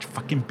him to watch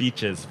fucking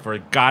Beaches for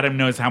God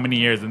knows how many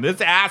years, and this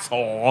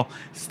asshole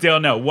still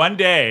no. One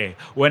day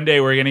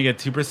we're gonna get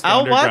super stoned.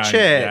 I'll watch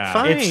it.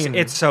 Fine.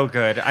 It's so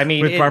good. I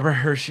mean, with Barbara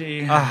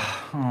Hershey.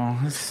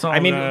 It's so I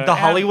mean, good. the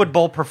Hollywood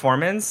Bowl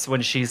performance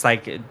when she's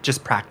like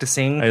just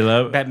practicing I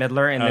love- Bette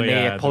Midler, and then they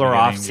at pull the her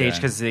off beginning, stage yeah.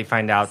 because they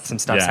find out some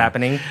stuff's Yeah.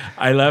 happening.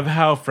 I love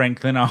how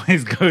Franklin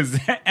always goes,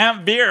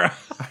 Aunt Vera.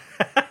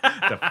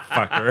 The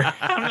fucker.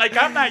 I'm like,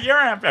 I'm not your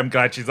Aunt. I'm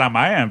glad she's not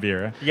my Aunt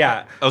Vera.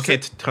 Yeah. Okay,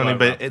 Tony,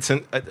 but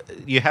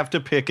you have to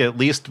pick at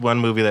least one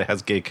movie that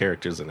has gay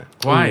characters in it.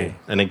 Why?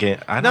 And again,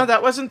 No,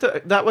 that wasn't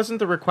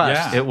the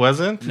request. Yeah. it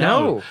wasn't.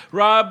 No.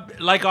 Rob,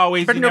 like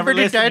always, But you never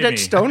nobody listen died to at me.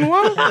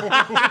 Stonewall?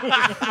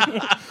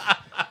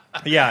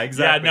 Yeah,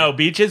 Yeah, no,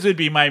 Beaches would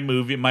be my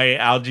movie, my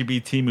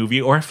LGBT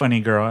movie, or Funny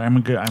Girl.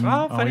 I'm Funny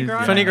always- Girl.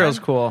 yeah. Funny Girl's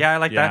cool. Yeah, I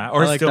like Yeah, that.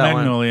 or I like Still that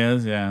one.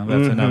 Magnolias. Yeah,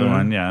 that's another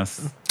one.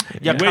 Yes,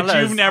 Yeah, which Colors.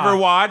 you've never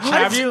watched,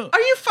 have you? Are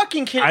you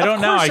fucking kidding? I don't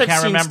Of know. course I I've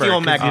can't seen remember.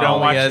 Steel 'cause you don't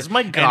watch Magnolias.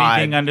 My God.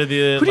 anything under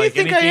the. Who do you like,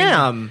 think anything,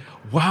 I am?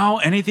 Wow,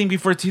 anything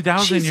before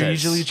 2000, you Jesus.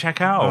 usually check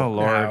out. Oh,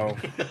 Lord.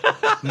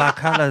 My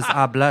colors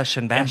are blush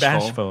and And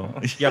bashful.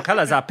 bashful. Your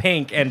colors are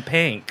pink and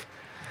pink.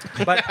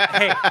 But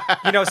hey,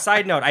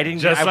 side note, I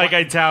didn't Just like wa-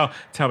 I tell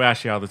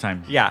Bashy all the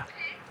time. Yeah.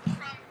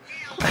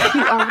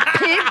 You are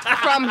picked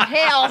from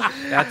hell.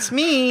 That's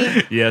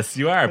me. Yes,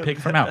 you are a pig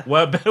from hell.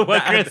 What,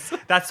 Chris?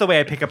 That's the way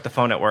I pick up the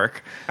phone at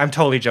work. I'm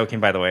totally joking,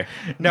 by the way.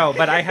 No,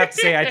 but I have to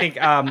say, I think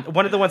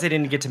one of the ones I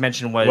didn't get to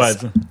mention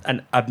was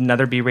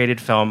another B-rated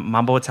film,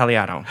 Mambo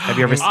Italiano. Have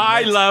you ever seen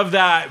I it? love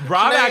that.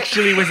 Rob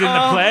actually was in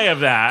the play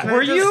of that.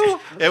 Were you?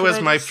 It was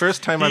my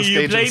first time on You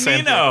stage in played San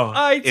Nino.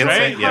 I In totally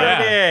Saint- yeah.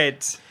 heard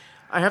it.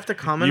 I have to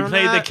comment You on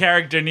played that. the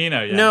character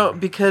Nino. Yeah. No,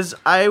 because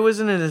I was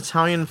in an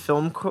Italian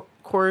film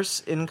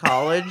course in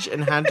college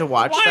and had to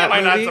watch Why that am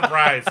I movie. not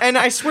surprised? And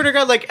I swear to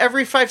God, like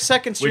every 5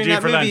 seconds Would during you that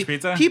eat for movie, lunch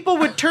pizza? people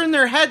would turn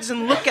their heads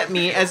and look at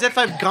me as if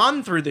I've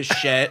gone through this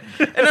shit.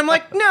 And I'm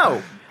like,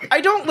 no,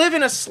 I don't live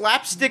in a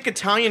slapstick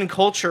Italian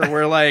culture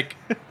where like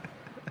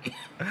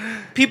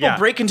people Yeah.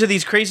 break into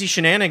these crazy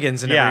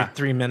shenanigans in Yeah. every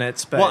 3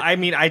 minutes. But Well, I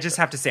mean, I just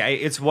have to say,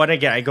 it's one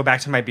again. I go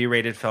back to my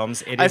B-rated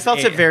films. I felt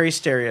it very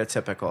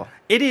stereotypical.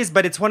 It is,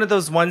 but it's one of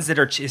those ones that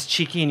is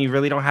cheeky, and you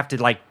really don't have to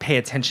like pay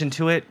attention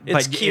to it.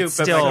 It's but cute, it's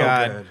but still my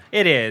God.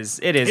 It is.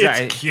 It is.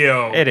 It's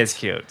cute. It is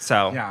cute.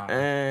 So Yeah.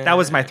 that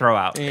was my throw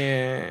out.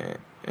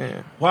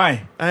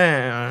 Why?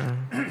 Uh,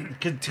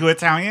 Too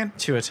Italian?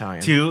 too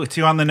Italian.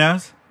 Too on the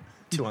nose?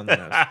 Too on the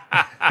nose.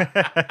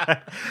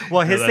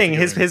 Well, his that's thing, a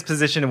good his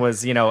position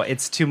was,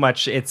 it's too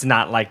much. It's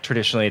not like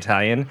traditionally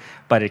Italian,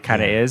 but it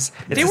kind of is.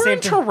 It's They the were same in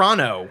thing-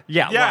 Toronto.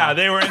 Yeah, Yeah, wow.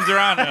 they were in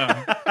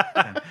Toronto.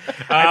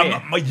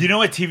 You know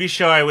what TV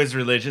show I was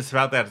religious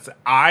about? That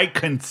I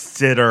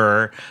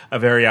consider a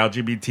very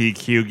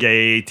LGBTQ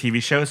gay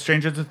TV show,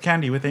 Strangers with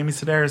Candy with Amy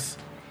Sedaris.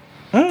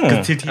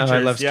 Two teachers. I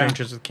love yeah.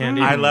 Strangers with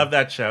Candy. I love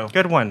that show.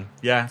 Good one.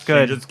 Yeah, Good.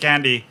 Strangers with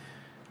Candy.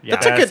 Yeah.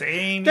 That's a Yes, good.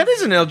 Amy. That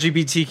is an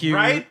LGBTQ.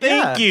 Right?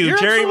 Thank you. you're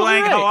Jerry absolutely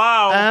Blank, right.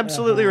 hello.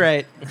 Absolutely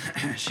right.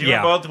 She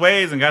Yeah. went both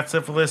ways and got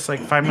syphilis like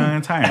 5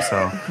 million times.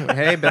 So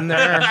Hey, been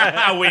there.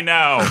 we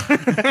know.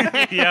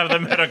 You have the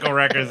medical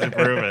records to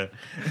prove it.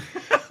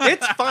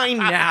 It's fine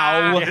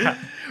now.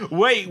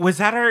 Wait, was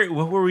that our?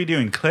 What were we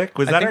doing? Click?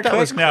 Was I that think our that Click?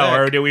 was No, Click.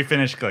 or did we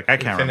finish Click? I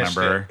can't Finished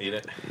remember. it. Eat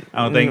it.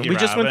 Oh, thank you. We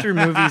just Rob. went through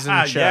movies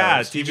and shows. Yeah,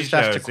 You TV just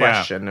asked a shows, yeah.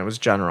 question. It was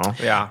general.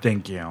 Yeah.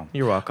 Thank you.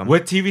 You're welcome.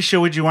 What TV show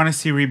would you want to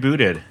see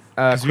rebooted?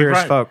 'Cause we Queer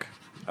as brought- Folk.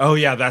 Oh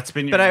yeah, that's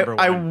been your But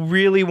number I one.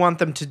 really want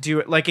them to do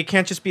it. Like, it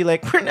can't just be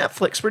like, we're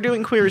Netflix, we're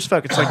doing Queer as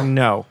Folk. It's like,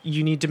 no.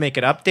 You need to make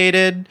it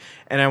updated,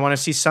 and I want to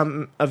see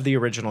some of the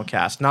original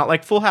cast. Not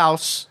like Full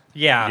House,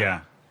 Yeah. Yeah,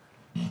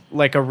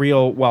 like a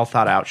real well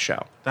thought out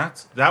show.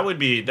 that would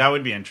be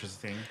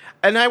interesting.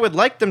 And I would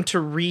like them to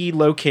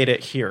relocate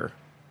it here.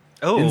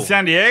 Oh. In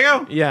San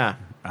Diego? Yeah.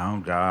 Oh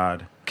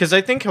God. Because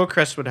I think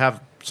Hillcrest would have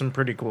some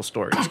pretty cool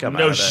stories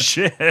coming out No of it.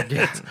 shit.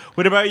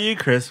 What about you,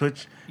 Chris?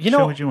 Which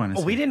show would you want to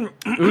see? we didn't.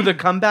 Ooh, the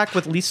comeback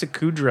with Lisa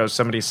Kudrow,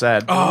 somebody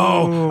said.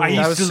 Oh, I that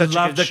used was to such a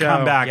love good the show.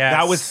 comeback. Yes.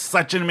 That was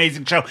such an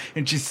amazing show,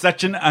 and she's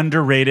such an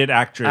underrated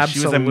actress. She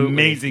was Absolutely.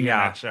 amazing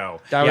Yeah. in that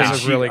show. That Yeah.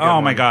 was a really good Oh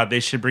one. my God, they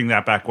should bring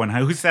that back one.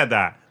 Who said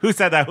that? Who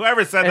said that?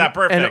 Whoever said that,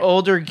 perfect. An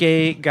older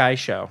gay guy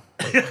show.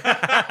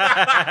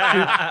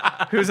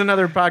 Who's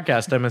another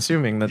podcast, I'm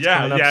assuming. That's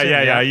coming up soon,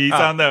 yeah. He's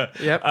on the.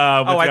 Yep. With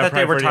I the thought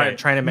they were Pride 48.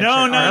 trying to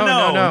mention-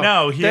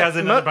 No. He has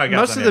another podcast.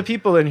 Most on of the it.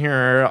 people in here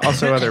are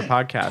also other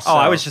podcasts. Oh,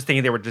 I so- was just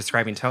thinking they were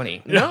describing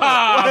Tony. Oh,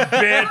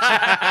 bitch!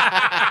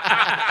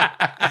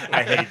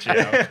 I hate you.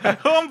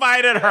 Who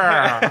invited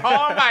her?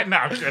 No,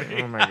 I'm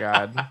kidding. Oh my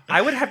God.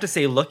 I would have to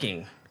say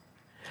Looking.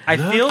 I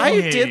feel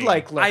I did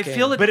like Looking. I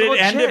feel But it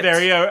legit. ended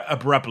very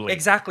abruptly.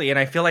 Exactly, and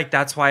I feel like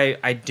that's why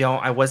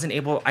I wasn't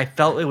able. I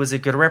felt it was a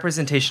good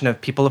representation of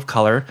people of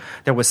color.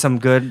 There was some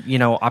good,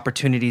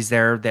 opportunities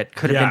there that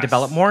could have been Yes.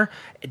 developed more.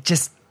 It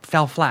just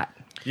fell flat.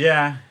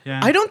 Yeah.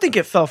 I don't think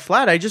it fell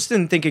flat. I just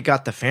didn't think it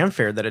got the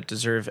fanfare that it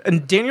deserved.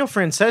 And Daniel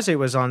Francese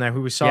was on there,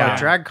 who we saw at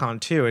DragCon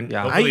too. And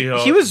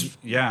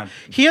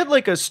he had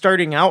like a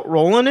starting out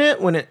role in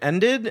it when it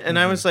ended, and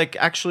I was like,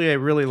 actually, I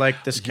really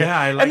like this character. Yeah,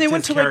 I liked and they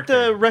went to like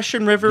the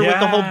Russian River with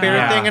the whole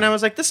bear thing, and I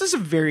was like, this is a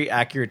very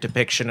accurate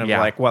depiction of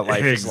like what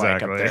life is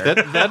like up there.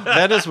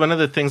 That is one of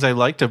the things I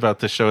liked about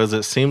the show is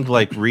it seemed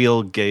like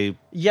real gay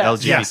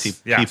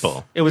LGBT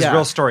people. It was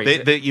real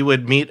stories that you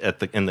would meet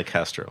in the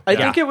Castro. I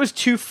think it was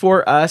too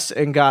for us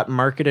and got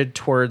marketed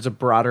towards a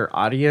broader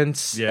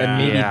audience, and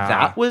maybe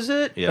that was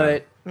it. Yeah.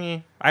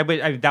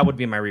 But that would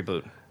be my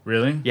reboot.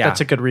 Really? Yeah,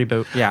 that's a good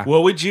reboot. Yeah.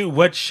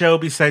 What show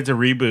besides a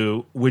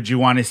reboot would you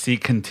want to see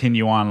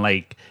continue on?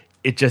 Like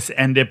it just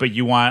ended, but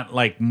you want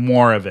like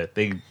more of it.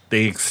 They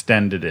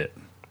extended it.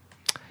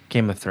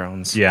 Game of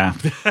Thrones. Yeah.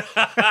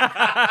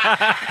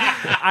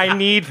 I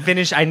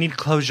need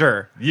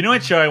closure. You know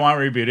what show I want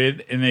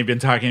rebooted, and they've been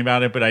talking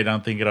about it, but I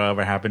don't think it'll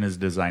ever happen, is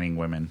Designing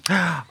Women.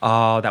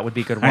 Oh, that would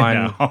be a good one. I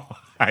know.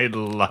 I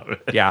love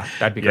it. Yeah,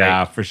 that'd be great.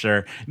 Yeah, for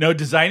sure. No,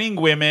 Designing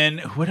Women.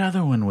 What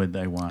other one would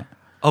I want?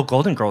 Oh,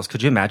 Golden Girls.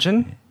 Could you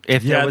imagine?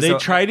 If they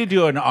tried to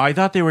do I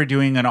thought they were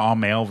doing an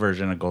all-male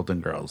version of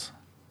Golden Girls.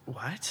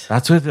 What?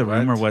 That's what the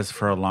rumor was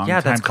for a long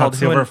time. That's called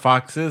Silver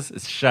Foxes.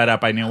 Shut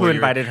up! I knew who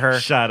invited her.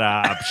 Shut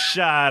up!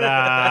 Shut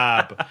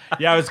up!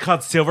 Yeah, it was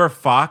called Silver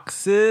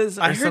Foxes.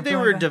 I heard they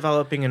were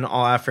developing an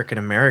all African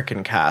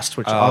American cast,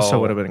 which also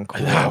would have been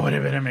cool. That would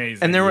have been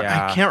amazing. And there were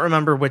I can't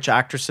remember which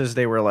actresses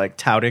they were like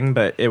touting,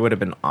 but it would have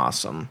been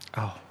awesome.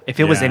 Oh. If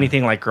it was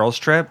anything like Girls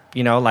Trip,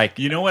 you know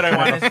what I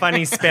want? A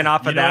funny spin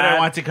off of that. You know what I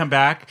want to come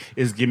back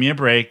is Give Me a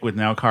Break with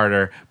Nell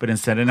Carter, but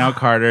instead of Nell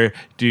Carter,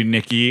 do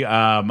Nicole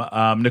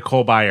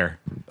Byer.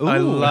 Ooh, I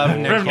love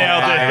Nicole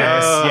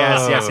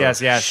Byer.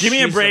 Yes. Give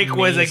Me a Break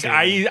was like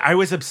I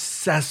was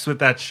obsessed with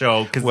that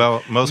show because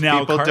most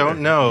people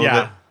don't know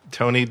that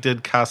Tony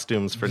did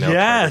costumes for Nell Carter.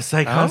 Yes,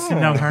 I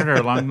costumed Nell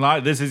Carter long.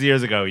 This is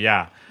years ago.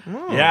 Yeah,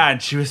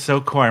 and she was so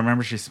cool. I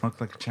remember she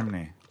smoked like a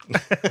chimney.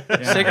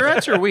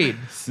 Cigarettes or weed?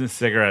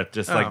 Cigarette,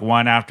 just like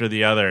one after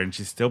the other, and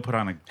she still put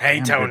on a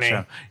Hey Tony,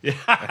 yeah,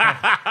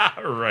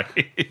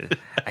 right.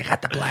 I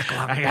got the black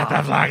lung. I got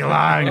the black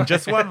lung.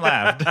 Just one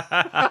left.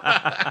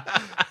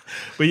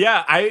 But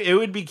yeah, I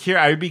would be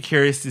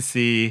curious to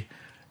see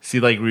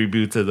like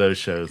reboots of those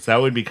shows. That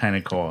would be kind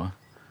of cool.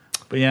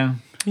 But yeah.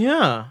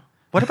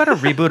 What about a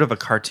reboot of a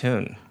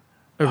cartoon?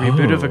 A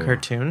reboot of a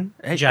cartoon?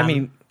 Gem. I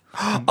mean,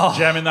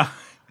 Gem in the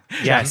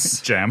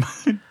Gem.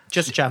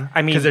 Just Gem.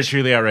 I mean, because they're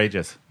truly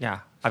outrageous. Yeah,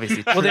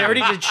 obviously. Well, they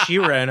already did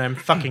She-Ra, and I'm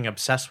fucking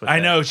obsessed with it.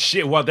 I know.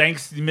 Well,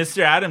 thanks,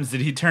 Mr. Adams.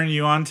 Did he turn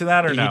you on to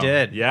that or no? He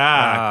did.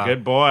 Yeah,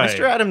 good boy.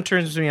 Mr. Adams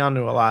turns me on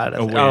to a lot.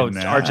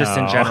 Or just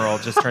in general,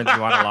 just turns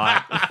you on a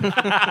lot.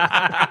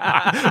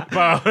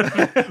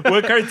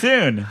 What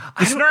cartoon?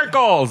 The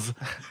Snorkels.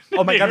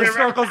 Oh my god, the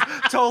Snorkels!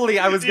 Totally,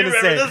 I was gonna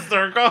say the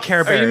Snorkels.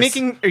 Care Bears.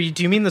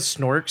 Do you mean the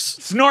Snorks?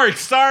 Snorks.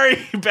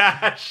 Sorry,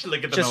 Bash.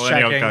 Look at the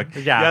millennial cock.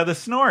 Yeah, the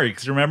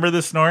Snorks. Remember the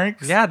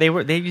Snorks? Yeah,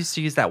 they used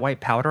to use that white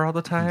powder all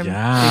the time.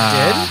 Yeah,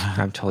 they did.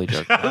 I'm totally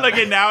joking. Look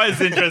at now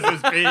his interest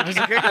is peaked.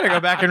 I gotta go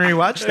back and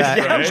rewatch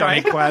that.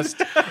 Johnny Quest.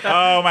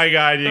 Oh my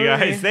god, you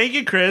guys! Thank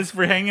you, Chris,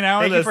 for hanging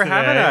out with us. Thank you for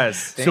having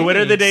us. So, what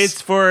are the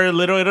dates for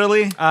Little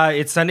Italy?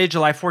 It's Sunday,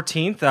 July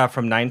 14th,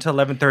 from 9 to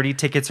 11:30.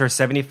 Tickets are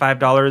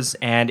 $75,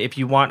 and if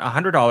you want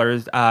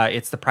 $100,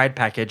 it's the Pride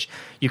package.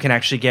 You can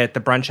actually get the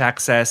brunch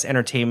access,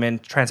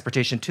 entertainment,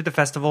 transportation to the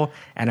festival,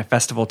 and a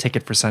festival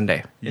ticket for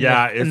Sunday.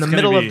 In the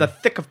middle of the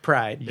thick of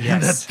Pride.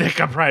 Yes. The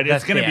thick of Pride.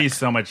 It's going to be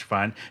so much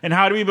fun. And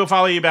how do people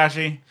follow you,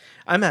 Bashy?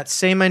 I'm at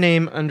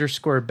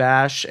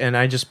saymyname_Bash, and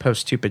I just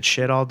post stupid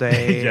shit all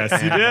day.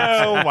 Yes, you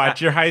do.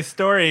 Watch your high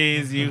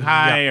stories. You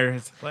high, or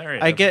it's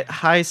hilarious. I get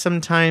high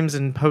sometimes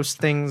and post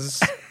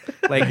things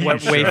like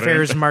what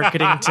Wayfair's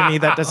marketing to me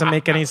that doesn't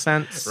make any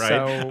sense. Right.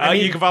 So,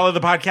 you can follow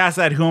the podcast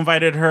at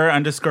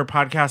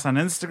whoinvitedher_podcast on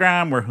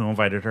Instagram. We're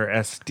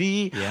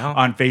whoinvitedhersd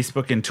on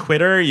Facebook and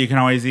Twitter. You can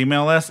always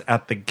email us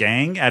at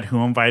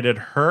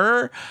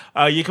thegang@whoinvitedher.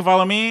 You can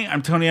follow me.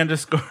 I'm Tony I'm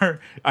Tony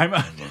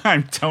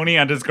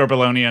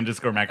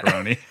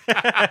 _baloney_macaroni.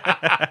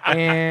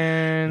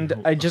 And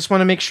I just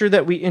want to make sure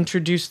that we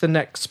introduce the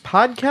next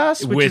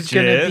podcast, which is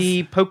going to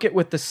be Poke It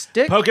With the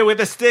Stick. Poke It With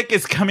the Stick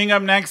is coming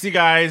up next, you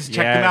guys.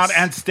 Check them out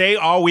and stay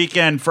all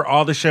weekend for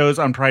all the shows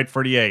on Pride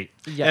 48.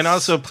 Yes. And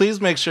also, please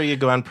make sure you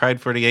go on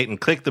Pride 48 and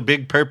click the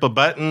big purple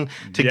button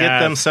to get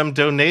them some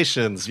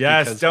donations.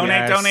 Yes,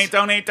 donate,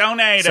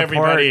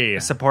 everybody.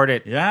 Support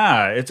it.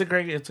 Yeah, it's a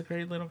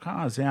great little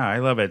cause. Yeah, I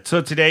love it.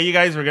 So today, you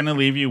guys, we're going to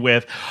leave you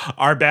with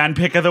our band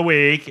pick of the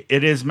week.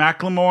 It is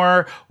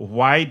Macklemore,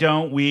 Why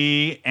Don't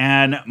We,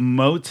 and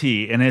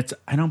Moti. And it's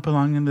I Don't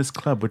Belong in This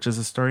Club, which is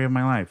the story of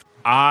my life.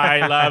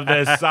 I love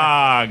this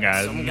song.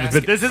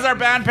 But this is our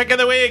band pick of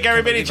the week.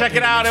 Everybody check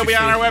it out. It'll be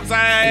on our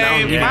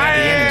website.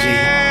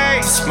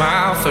 Bye.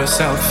 Smile for a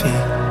selfie.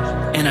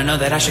 And I know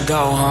that I should go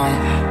home,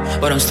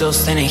 but I'm still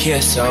standing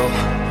here, so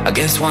I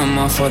guess one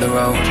more for the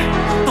road.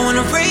 I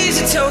wanna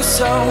raise a toast,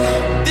 so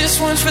this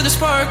one's for the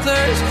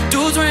sparklers.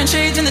 Dudes wearing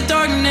shades in the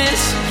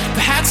darkness.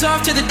 But hats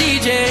off to the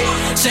DJ.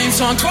 Same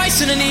song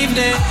twice in an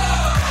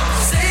evening.